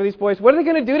conflict with these boys. What are they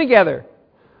going to do together?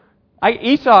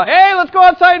 Esau, hey, let's go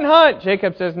outside and hunt.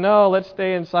 Jacob says, no, let's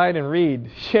stay inside and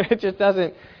read.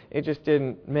 It just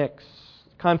didn't mix.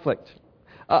 Conflict.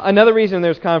 Another reason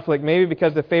there's conflict, maybe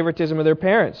because of the favoritism of their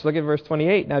parents. Look at verse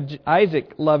 28. Now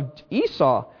Isaac loved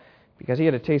Esau because he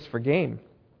had a taste for game.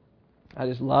 I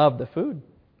just loved the food.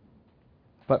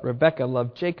 But Rebekah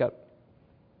loved Jacob.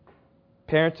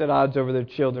 Parents at odds over their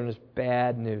children is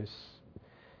bad news.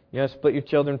 You know, split your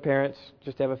children, parents,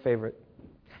 just have a favorite.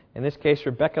 In this case,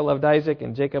 Rebekah loved Isaac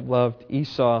and Jacob loved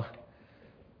Esau.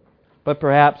 But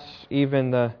perhaps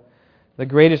even the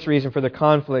greatest reason for the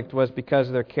conflict was because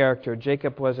of their character.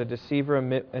 Jacob was a deceiver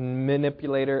and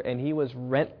manipulator, and he was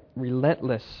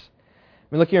relentless.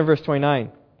 I mean, look here in verse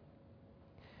 29.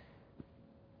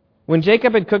 When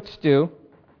Jacob had cooked stew,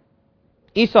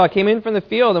 Esau came in from the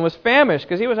field and was famished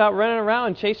because he was out running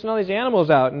around chasing all these animals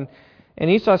out. And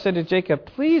Esau said to Jacob,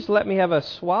 please let me have a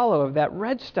swallow of that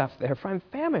red stuff there, for I'm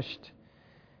famished.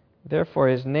 Therefore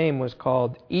his name was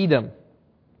called Edom.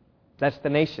 That's the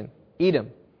nation,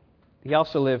 Edom. He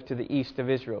also lived to the east of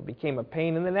Israel. Became a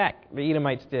pain in the neck, the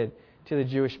Edomites did, to the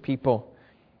Jewish people.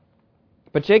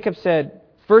 But Jacob said,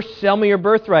 first sell me your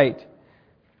birthright.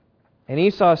 And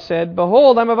Esau said,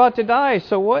 behold, I'm about to die.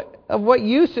 So of what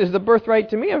use is the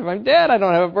birthright to me? If I'm dead, I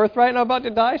don't have a birthright and I'm about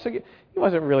to die. So he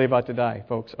wasn't really about to die,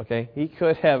 folks, okay? He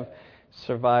could have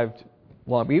survived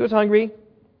long. But he was hungry.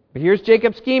 But here's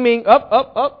Jacob scheming.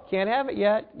 Can't have it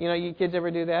yet. You know, you kids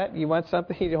ever do that? You want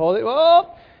something, you hold it.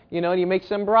 And you make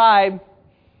some bribe.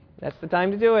 That's the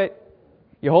time to do it.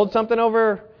 You hold something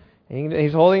over.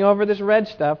 He's holding over this red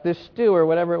stuff, this stew or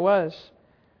whatever it was.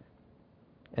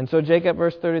 And so Jacob,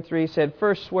 verse 33, said,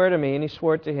 first swear to me. And he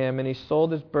swore to him, and he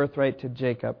sold his birthright to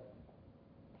Jacob.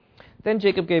 Then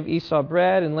Jacob gave Esau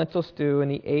bread and lentil stew,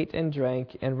 and he ate and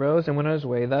drank, and rose and went on his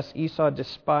way. Thus Esau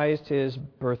despised his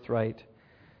birthright.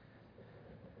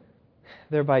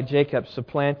 Thereby Jacob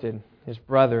supplanted his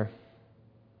brother.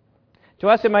 To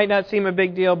us it might not seem a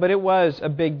big deal, but it was a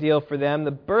big deal for them.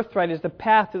 The birthright is the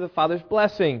path to the Father's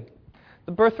blessing.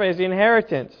 The birthright is the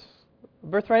inheritance. The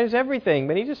birthright is everything,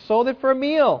 but he just sold it for a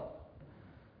meal.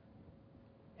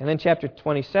 And then chapter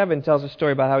 27 tells a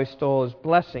story about how he stole his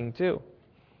blessing too.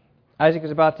 Isaac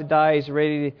is about to die. He's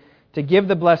ready to give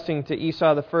the blessing to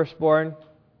Esau, the firstborn.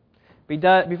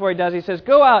 Before he does, he says,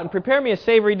 go out and prepare me a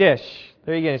savory dish.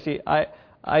 There you go. See,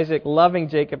 Isaac loving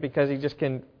Jacob because he just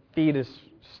can feed his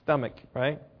stomach,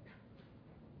 right?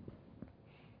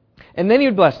 And then he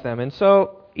would bless them. And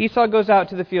so Esau goes out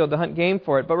to the field to hunt game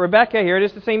for it. But Rebekah, here it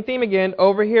is the same theme again,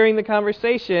 overhearing the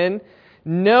conversation,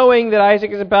 knowing that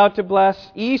Isaac is about to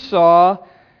bless Esau,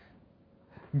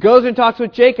 goes and talks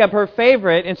with Jacob, her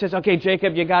favorite, and says, okay,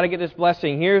 Jacob, you got to get this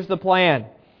blessing. Here's the plan.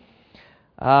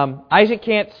 Isaac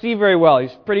can't see very well.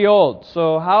 He's pretty old.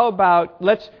 So how about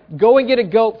let's go and get a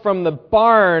goat from the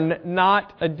barn,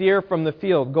 not a deer from the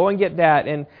field. Go and get that.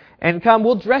 And come,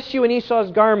 we'll dress you in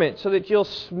Esau's garment so that you'll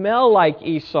smell like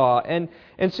Esau. And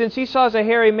since Esau's a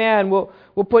hairy man, we'll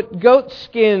put goat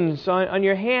skins on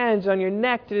your hands, on your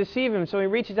neck to deceive him. So when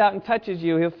he reaches out and touches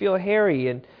you, he'll feel hairy.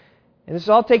 And this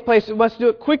will all take place. We must do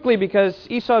it quickly because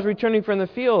Esau's returning from the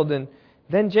field. And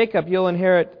then Jacob, you'll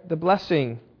inherit the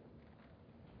blessing.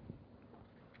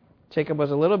 Jacob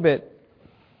was a little bit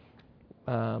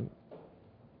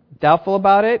doubtful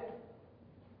about it.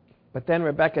 But then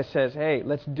Rebekah says, hey,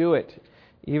 let's do it.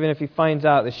 Even if he finds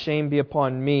out, the shame be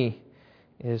upon me,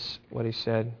 is what she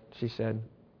said.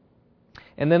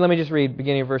 And then let me just read,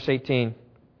 beginning of verse 18.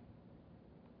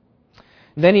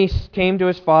 Then he came to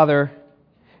his father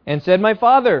and said, my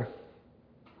father.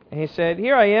 And he said,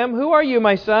 here I am. Who are you,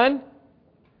 my son?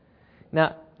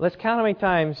 Now, let's count how many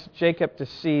times Jacob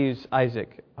deceives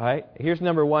Isaac. All right, here's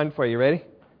number one for you. Ready?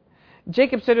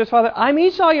 Jacob said to his father, I'm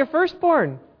Esau, your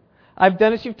firstborn. I've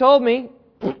done as you've told me.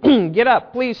 Get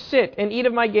up, please sit and eat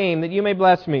of my game, that you may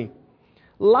bless me.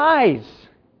 Lies.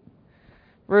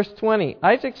 Verse 20.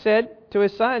 Isaac said to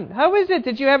his son, how is it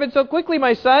that you have it so quickly,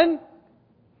 my son?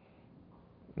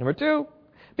 Number 2.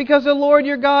 Because the Lord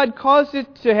your God caused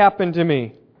it to happen to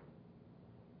me.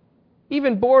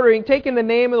 Even bordering, taking the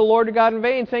name of the Lord your God in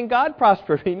vain, saying, God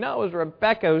prospered me. No, it was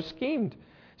Rebekah who schemed.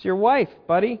 It's your wife,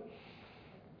 buddy.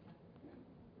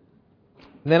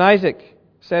 Then Isaac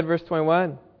said, verse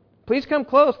 21, please come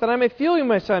close, that I may feel you,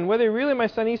 my son, whether you're really my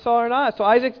son Esau or not. So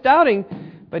Isaac's doubting,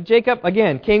 but Jacob,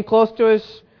 again, came close to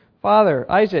his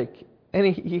father, Isaac, and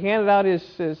he handed out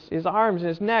his arms and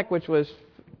his neck, which was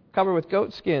covered with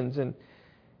goat skins. And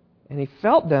And he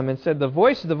felt them and said, the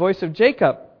voice is the voice of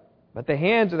Jacob, but the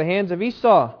hands are the hands of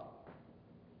Esau.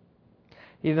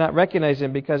 He did not recognize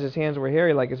him because his hands were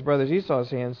hairy like his brother Esau's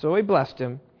hands. So he blessed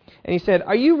him. And he said,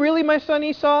 are you really my son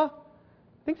Esau?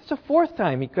 I think that's the fourth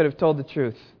time he could have told the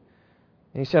truth.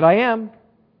 And he said, I am.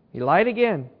 He lied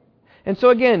again. And so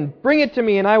again, bring it to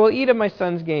me, and I will eat of my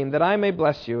son's game, that I may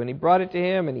bless you. And he brought it to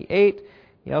him, and he ate.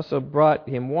 He also brought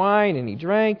him wine, and he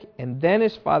drank. And then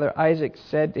his father Isaac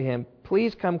said to him,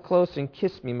 please come close and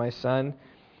kiss me, my son.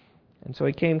 And so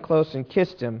he came close and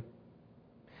kissed him.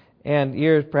 And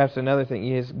here's perhaps another thing.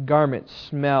 His garment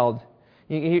smelled.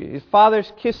 His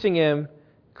father's kissing him,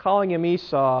 calling him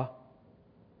Esau,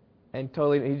 and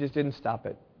he just didn't stop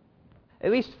it.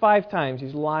 At least 5 times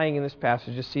he's lying in this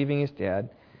passage, deceiving his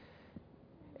dad.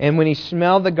 And when he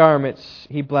smelled the garments,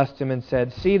 he blessed him and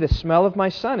said, see, the smell of my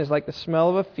son is like the smell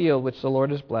of a field which the Lord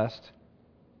has blessed.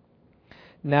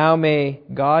 Now may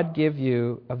God give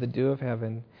you of the dew of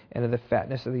heaven and of the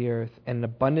fatness of the earth, and an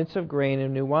abundance of grain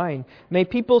and new wine. May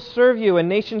people serve you, and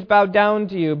nations bow down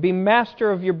to you. Be master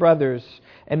of your brothers,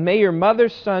 and may your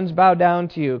mother's sons bow down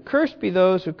to you. Cursed be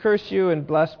those who curse you, and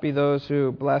blessed be those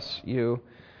who bless you.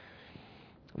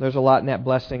 There's a lot in that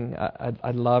blessing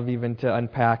I'd love even to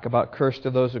unpack about cursed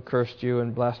are those who cursed you,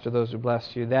 and blessed are those who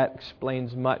blessed you. That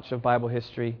explains much of Bible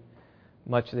history,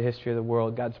 much of the history of the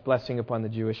world, God's blessing upon the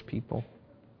Jewish people.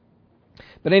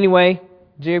 But anyway,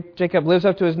 Jacob lives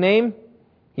up to his name.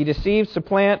 He deceives,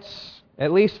 supplants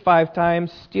at least 5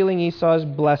 times, stealing Esau's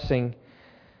blessing.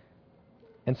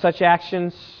 And such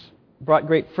actions brought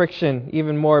great friction,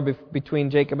 even more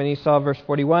between Jacob and Esau. Verse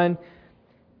 41,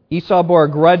 Esau bore a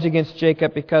grudge against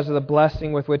Jacob because of the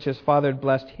blessing with which his father had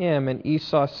blessed him. And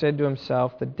Esau said to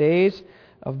himself, the days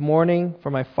of mourning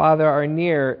for my father are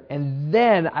near, and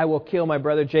then I will kill my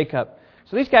brother Jacob.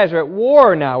 So these guys are at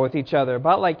war now with each other,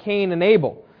 about like Cain and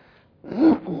Abel.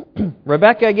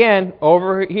 Rebekah, again,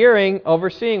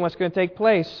 overseeing what's going to take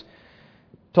place,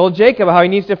 told Jacob how he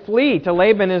needs to flee to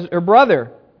Laban, her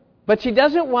brother. But she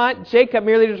doesn't want Jacob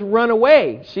merely to just run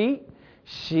away.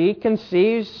 She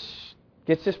conceives,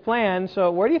 gets this plan. So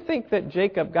where do you think that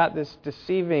Jacob got this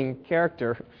deceiving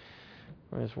character?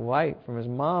 From his wife, from his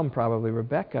mom probably,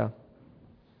 Rebekah.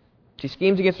 She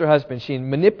schemes against her husband. She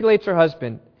manipulates her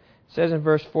husband. It says in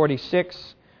verse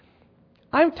 46,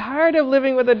 I'm tired of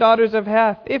living with the daughters of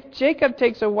Heth. If Jacob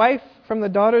takes a wife from the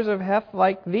daughters of Heth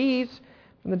like these,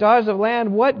 from the daughters of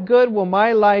land, what good will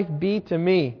my life be to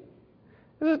me?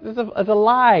 It's a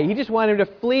lie. He just wanted him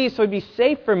to flee so he'd be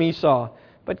safe from Esau,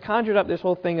 but conjured up this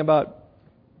whole thing about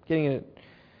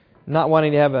not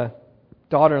wanting to have a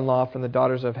daughter-in-law from the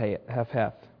daughters of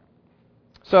Heth.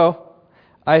 So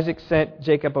Isaac sent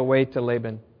Jacob away to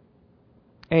Laban.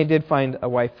 And he did find a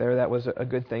wife there. That was a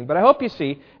good thing. But I hope you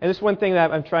see, and this is one thing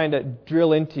that I'm trying to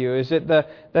drill into you, is that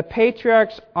the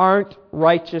patriarchs aren't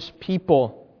righteous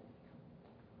people.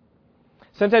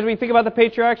 Sometimes we think about the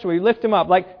patriarchs, we lift them up.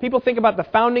 Like people think about the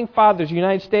founding fathers of the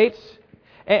United States.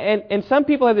 And some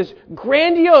people have this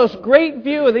grandiose, great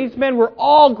view of these men were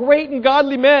all great and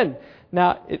godly men.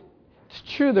 Now, it's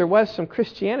true there was some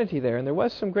Christianity there, and there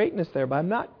was some greatness there, but I'm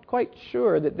not quite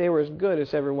sure that they were as good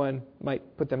as everyone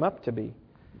might put them up to be.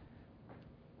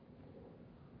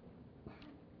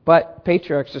 But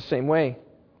patriarchs the same way.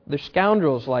 They're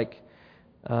scoundrels like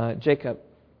Jacob.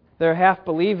 They're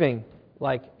half-believing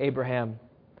like Abraham.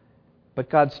 But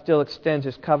God still extends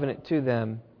His covenant to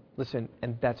them. Listen,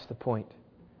 and that's the point.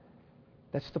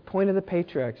 That's the point of the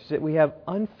patriarchs, is that we have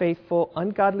unfaithful,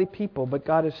 ungodly people, but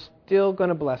God is still going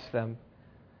to bless them.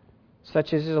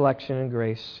 Such is His election and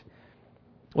grace.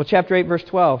 Well, chapter 8, verse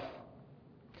 12.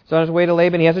 So on his way to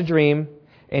Laban, he has a dream.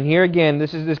 And here again,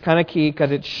 this is kind of key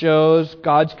because it shows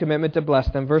God's commitment to bless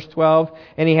them. Verse 12,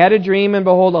 and he had a dream, and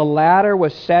behold, a ladder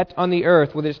was set on the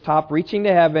earth with its top reaching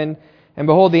to heaven. And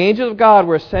behold, the angels of God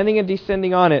were ascending and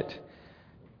descending on it.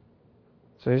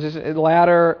 So there's this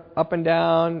ladder up and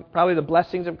down, probably the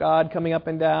blessings of God coming up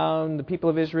and down, the people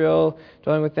of Israel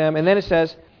dwelling with them. And then it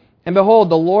says, and behold,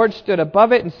 the Lord stood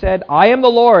above it and said, I am the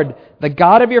Lord, the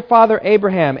God of your father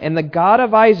Abraham, and the God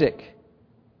of Isaac.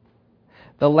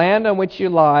 The land on which you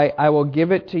lie, I will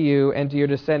give it to you and to your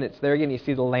descendants. There again, you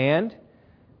see the land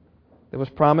that was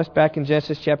promised back in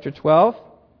Genesis chapter 12.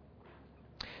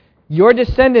 Your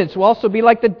descendants will also be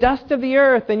like the dust of the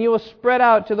earth, and you will spread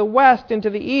out to the west and to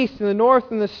the east and the north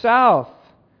and the south.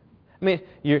 I mean,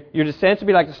 your descendants will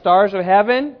be like the stars of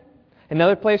heaven.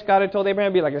 Another place God had told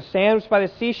Abraham would be like the sands by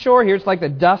the seashore. Here's like the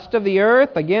dust of the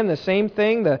earth. Again, the same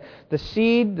thing, the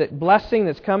seed, the blessing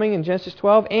that's coming in Genesis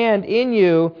 12. And in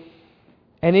you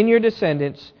and in your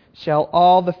descendants shall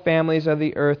all the families of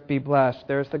the earth be blessed.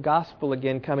 There's the gospel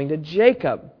again coming to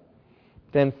Jacob.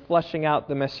 then fleshing out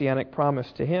the messianic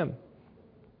promise to him.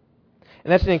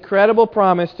 And that's an incredible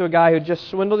promise to a guy who just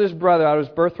swindled his brother out of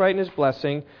his birthright and his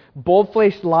blessing,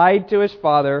 bold-faced lied to his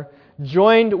father,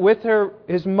 joined with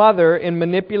his mother in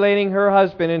manipulating her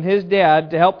husband and his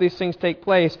dad to help these things take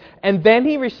place, and then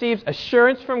he receives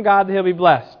assurance from God that he'll be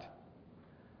blessed.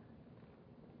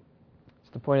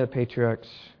 It's the point of the patriarchs.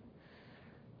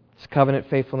 It's covenant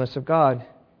faithfulness of God.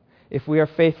 If we are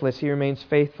faithless, He remains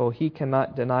faithful. He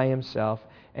cannot deny Himself.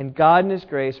 And God in His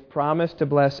grace promised to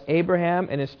bless Abraham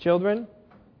and his children.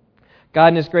 God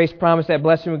in His grace promised that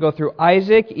blessing would go through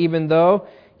Isaac, even though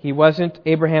he wasn't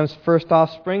Abraham's first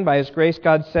offspring. By His grace,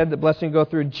 God said the blessing would go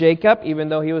through Jacob, even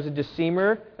though he was a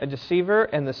deceiver,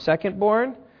 and the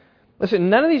second-born. Listen,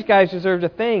 none of these guys deserved a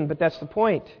thing, but that's the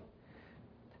point.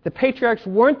 The patriarchs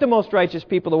weren't the most righteous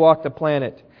people to walk the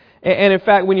planet. And in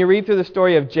fact, when you read through the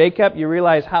story of Jacob, you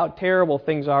realize how terrible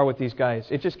things are with these guys.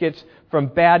 It just gets from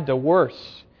bad to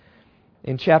worse.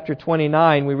 In chapter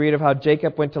 29, we read of how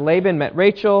Jacob went to Laban, met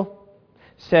Rachel,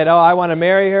 said, "Oh, I want to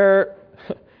marry her."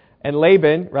 And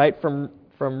Laban, right, from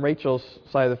Rachel's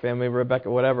side of the family,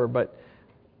 Rebecca, whatever, but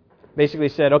basically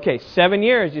said, "Okay, 7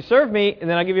 years, you serve me, and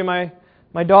then I'll give you my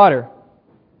daughter."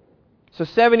 So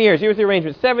 7 years, here's the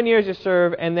arrangement. 7 years you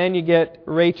serve, and then you get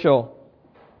Rachel.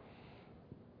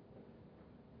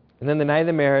 And then the night of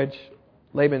the marriage,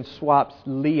 Laban swaps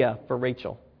Leah for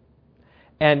Rachel.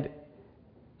 And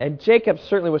Jacob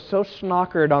certainly was so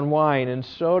snockered on wine and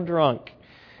so drunk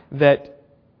that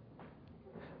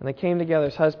when they came together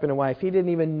as husband and wife, he didn't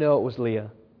even know it was Leah.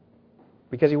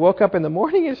 Because he woke up in the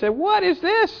morning and said, "What is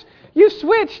this? You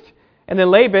switched." And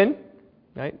then Laban,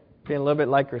 right, being a little bit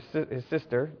like his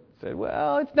sister, said,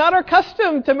 "Well, it's not our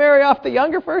custom to marry off the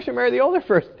younger first or marry the older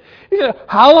first." He said,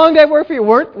 "How long did that work for you?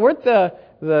 Weren't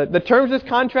the terms of this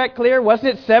contract clear?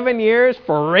 Wasn't it 7 years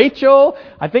for Rachel?"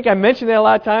 I think I mentioned that a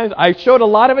lot of times. I showed a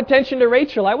lot of attention to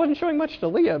Rachel. I wasn't showing much to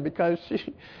Leah because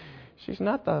she's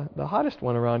not the hottest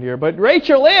one around here. But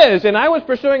Rachel is, and I was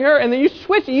pursuing her. And then you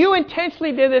switched. You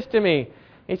intentionally did this to me.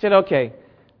 He said, "Okay,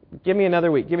 give me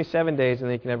another week. Give me 7 days, and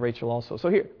then you can have Rachel also." So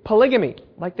here, polygamy,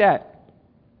 like that.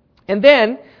 And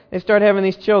then they start having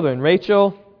these children.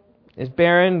 Rachel is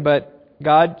barren, but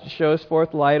God shows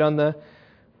forth light on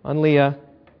Leah,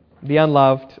 the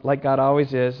unloved, like God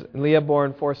always is. And Leah bore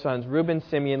 4 sons, Reuben,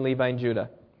 Simeon, Levi, and Judah.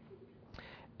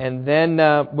 And then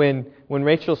when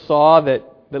Rachel saw that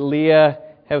Leah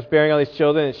was bearing all these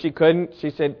children and she couldn't, she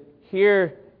said,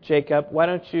 "Here, Jacob, why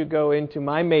don't you go into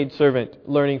my maidservant,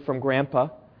 learning from Grandpa?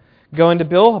 Go into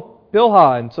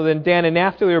Bilhah." And so then Dan and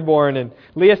Naphtali were born, and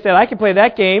Leah said, "I can play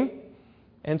that game."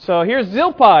 And so here's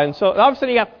Zilpah. And so all of a sudden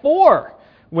he got 4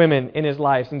 women in his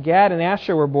life, and Gad and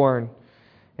Asher were born.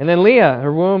 And then Leah,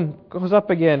 her womb goes up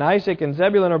again. Isaac and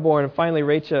Zebulun are born. And finally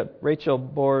Rachel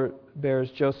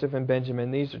bears Joseph and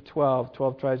Benjamin. These are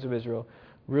 12 tribes of Israel.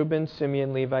 Reuben,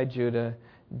 Simeon, Levi, Judah,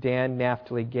 Dan,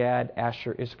 Naphtali, Gad,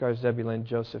 Asher, Issachar, Zebulun,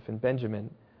 Joseph, and Benjamin.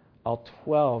 All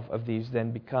 12 of these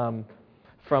then become,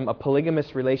 from a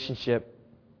polygamous relationship,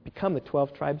 become the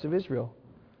 12 tribes of Israel.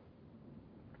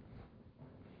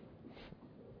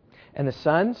 And the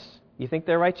sons, you think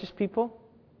they're righteous people?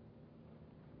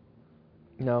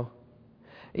 No.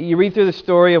 You read through the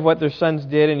story of what their sons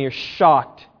did and you're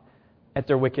shocked at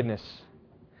their wickedness.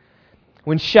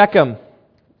 When Shechem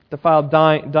defiled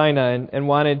Dinah and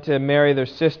wanted to marry their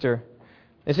sister,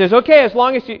 it says, "Okay, as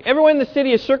long as everyone in the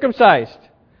city is circumcised."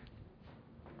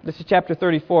 This is chapter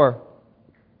 34.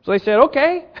 So they said,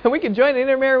 "Okay, we can join and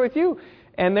intermarry with you."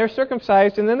 And they're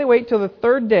circumcised, and then they wait till the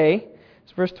 3rd day.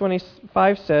 As verse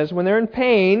 25 says, when they're in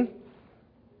pain,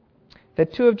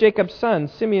 that 2 of Jacob's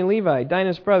sons, Simeon and Levi,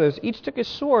 Dinah's brothers, each took a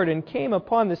sword and came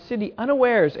upon the city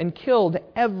unawares and killed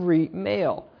every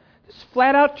male. This is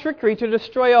flat-out trickery to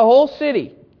destroy a whole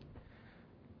city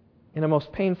in a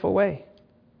most painful way.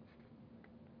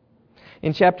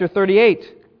 In chapter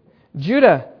 38,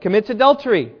 Judah commits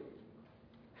adultery.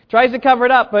 Tries to cover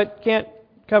it up, but can't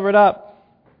cover it up.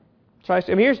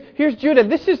 Here's Judah.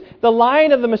 This is the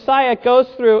line of the Messiah. It goes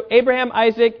through Abraham,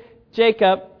 Isaac,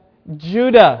 Jacob,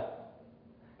 Judah.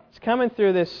 It's coming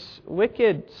through this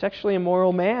wicked, sexually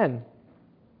immoral man.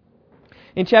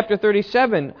 In chapter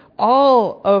 37,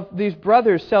 all of these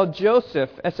brothers sell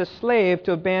Joseph as a slave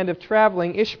to a band of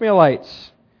traveling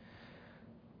Ishmaelites.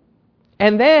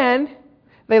 And then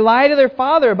they lie to their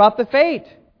father about the fate.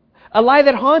 A lie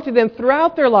that haunted them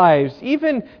throughout their lives,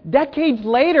 even decades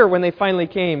later when they finally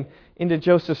came into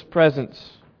Joseph's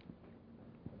presence.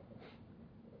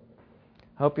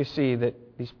 I hope you see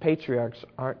that these patriarchs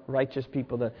aren't righteous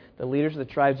people. The leaders of the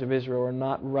tribes of Israel are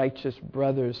not righteous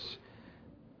brothers.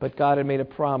 But God had made a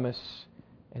promise,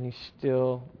 and He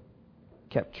still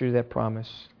kept true to that promise.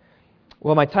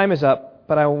 Well, my time is up,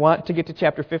 but I want to get to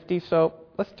chapter 50, so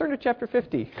let's turn to chapter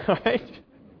 50, all right?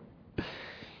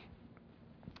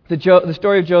 The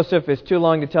story of Joseph is too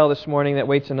long to tell this morning. That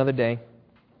waits another day.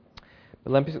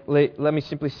 But let me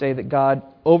simply say that God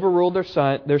overruled their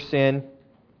sin.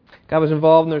 God was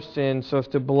involved in their sin so as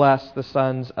to bless the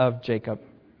sons of Jacob.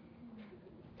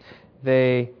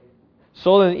 They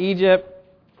sold in Egypt.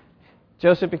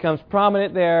 Joseph becomes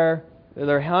prominent there.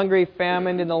 They're hungry,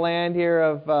 famined in the land here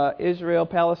of Israel,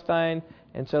 Palestine.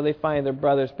 And so they find their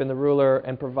brother's been the ruler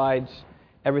and provides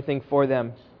everything for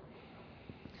them.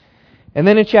 And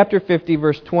then in chapter 50,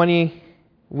 verse 20,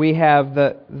 we have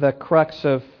the crux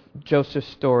of Joseph's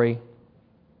story.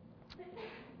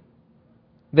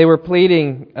 They were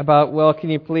pleading about, well, can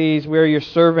you please, we're your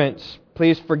servants,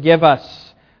 please forgive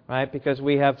us, right? Because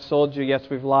we have sold you, yes,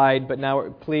 we've lied, but now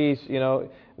please,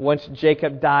 once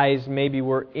Jacob dies, maybe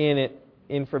we're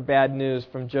in for bad news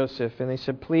from Joseph. And they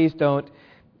said, please don't.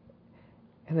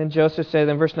 And then Joseph said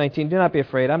in verse 19, do not be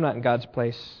afraid, I'm not in God's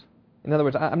place. In other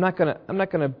words, I'm not going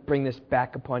to bring this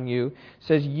back upon you. It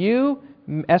says,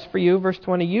 as for you, verse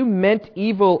 20, you meant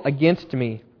evil against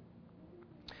me,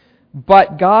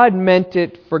 but God meant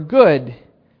it for good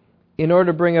in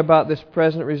order to bring about this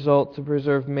present result to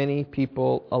preserve many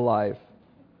people alive.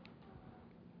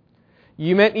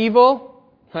 You meant evil,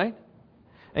 right?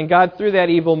 And God, through that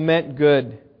evil, meant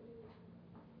good.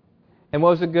 And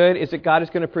what was the good? Is that God is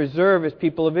going to preserve His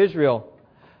people of Israel.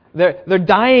 They're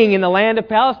dying in the land of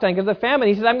Palestine because of the famine.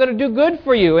 He says, I'm going to do good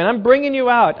for you, and I'm bringing you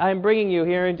out. I'm bringing you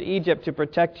here into Egypt to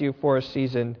protect you for a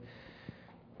season.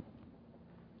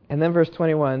 And then verse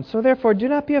 21, so therefore do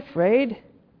not be afraid.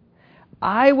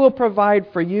 I will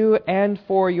provide for you and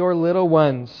for your little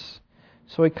ones.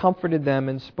 So he comforted them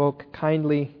and spoke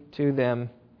kindly to them.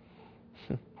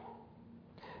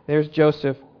 There's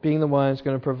Joseph being the one who's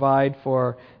going to provide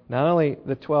for not only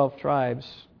the 12 tribes,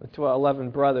 the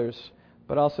 11 brothers,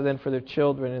 but also then for their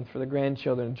children and for the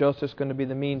grandchildren. Joseph's going to be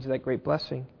the means of that great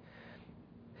blessing.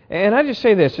 And I just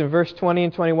say this, in verse 20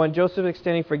 and 21, Joseph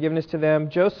extending forgiveness to them.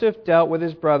 Joseph dealt with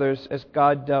his brothers as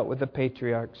God dealt with the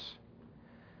patriarchs.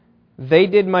 They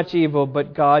did much evil,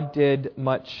 but God did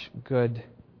much good.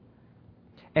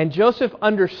 And Joseph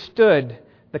understood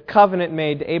the covenant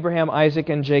made to Abraham, Isaac,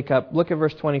 and Jacob. Look at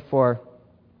verse 24.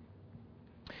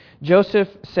 Joseph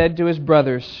said to his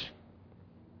brothers,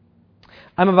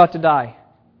 I'm about to die.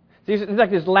 These are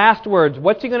like his last words.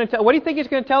 What's he going to tell? What do you think he's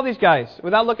going to tell these guys?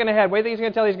 Without looking ahead, what do you think he's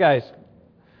going to tell these guys?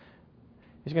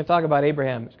 He's going to talk about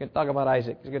Abraham. He's going to talk about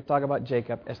Isaac. He's going to talk about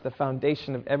Jacob as the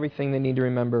foundation of everything they need to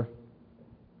remember.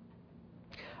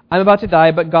 I'm about to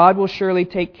die, but God will surely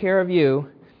take care of you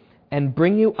and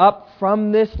bring you up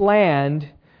from this land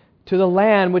to the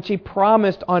land which He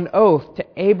promised on oath to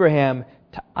Abraham,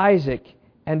 to Isaac,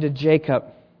 and to Jacob.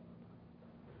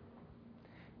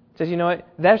 It says, you know what?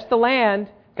 That's the land.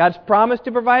 God's promised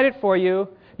to provide it for you.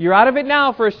 You're out of it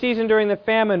now for a season during the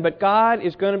famine, but God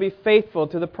is going to be faithful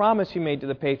to the promise He made to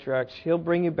the patriarchs. He'll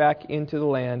bring you back into the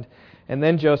land. And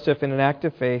then Joseph, in an act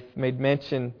of faith,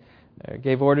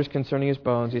 gave orders concerning his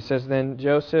bones. He says, then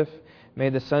Joseph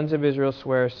made the sons of Israel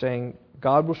swear, saying,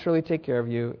 God will surely take care of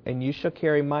you, and you shall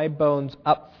carry my bones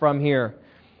up from here.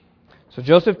 So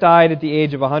Joseph died at the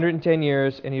age of 110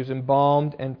 years, and he was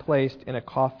embalmed and placed in a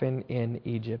coffin in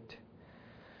Egypt,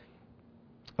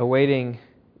 awaiting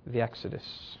the Exodus.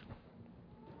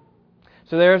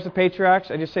 So there's the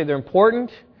patriarchs. I just say they're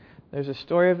important. There's a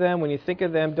story of them. When you think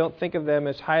of them, don't think of them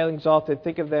as highly exalted.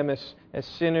 Think of them as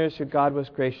sinners who God was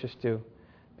gracious to.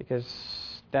 Because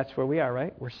that's where we are,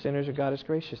 right? We're sinners who God is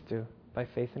gracious to by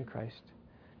faith in Christ.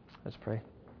 Let's pray.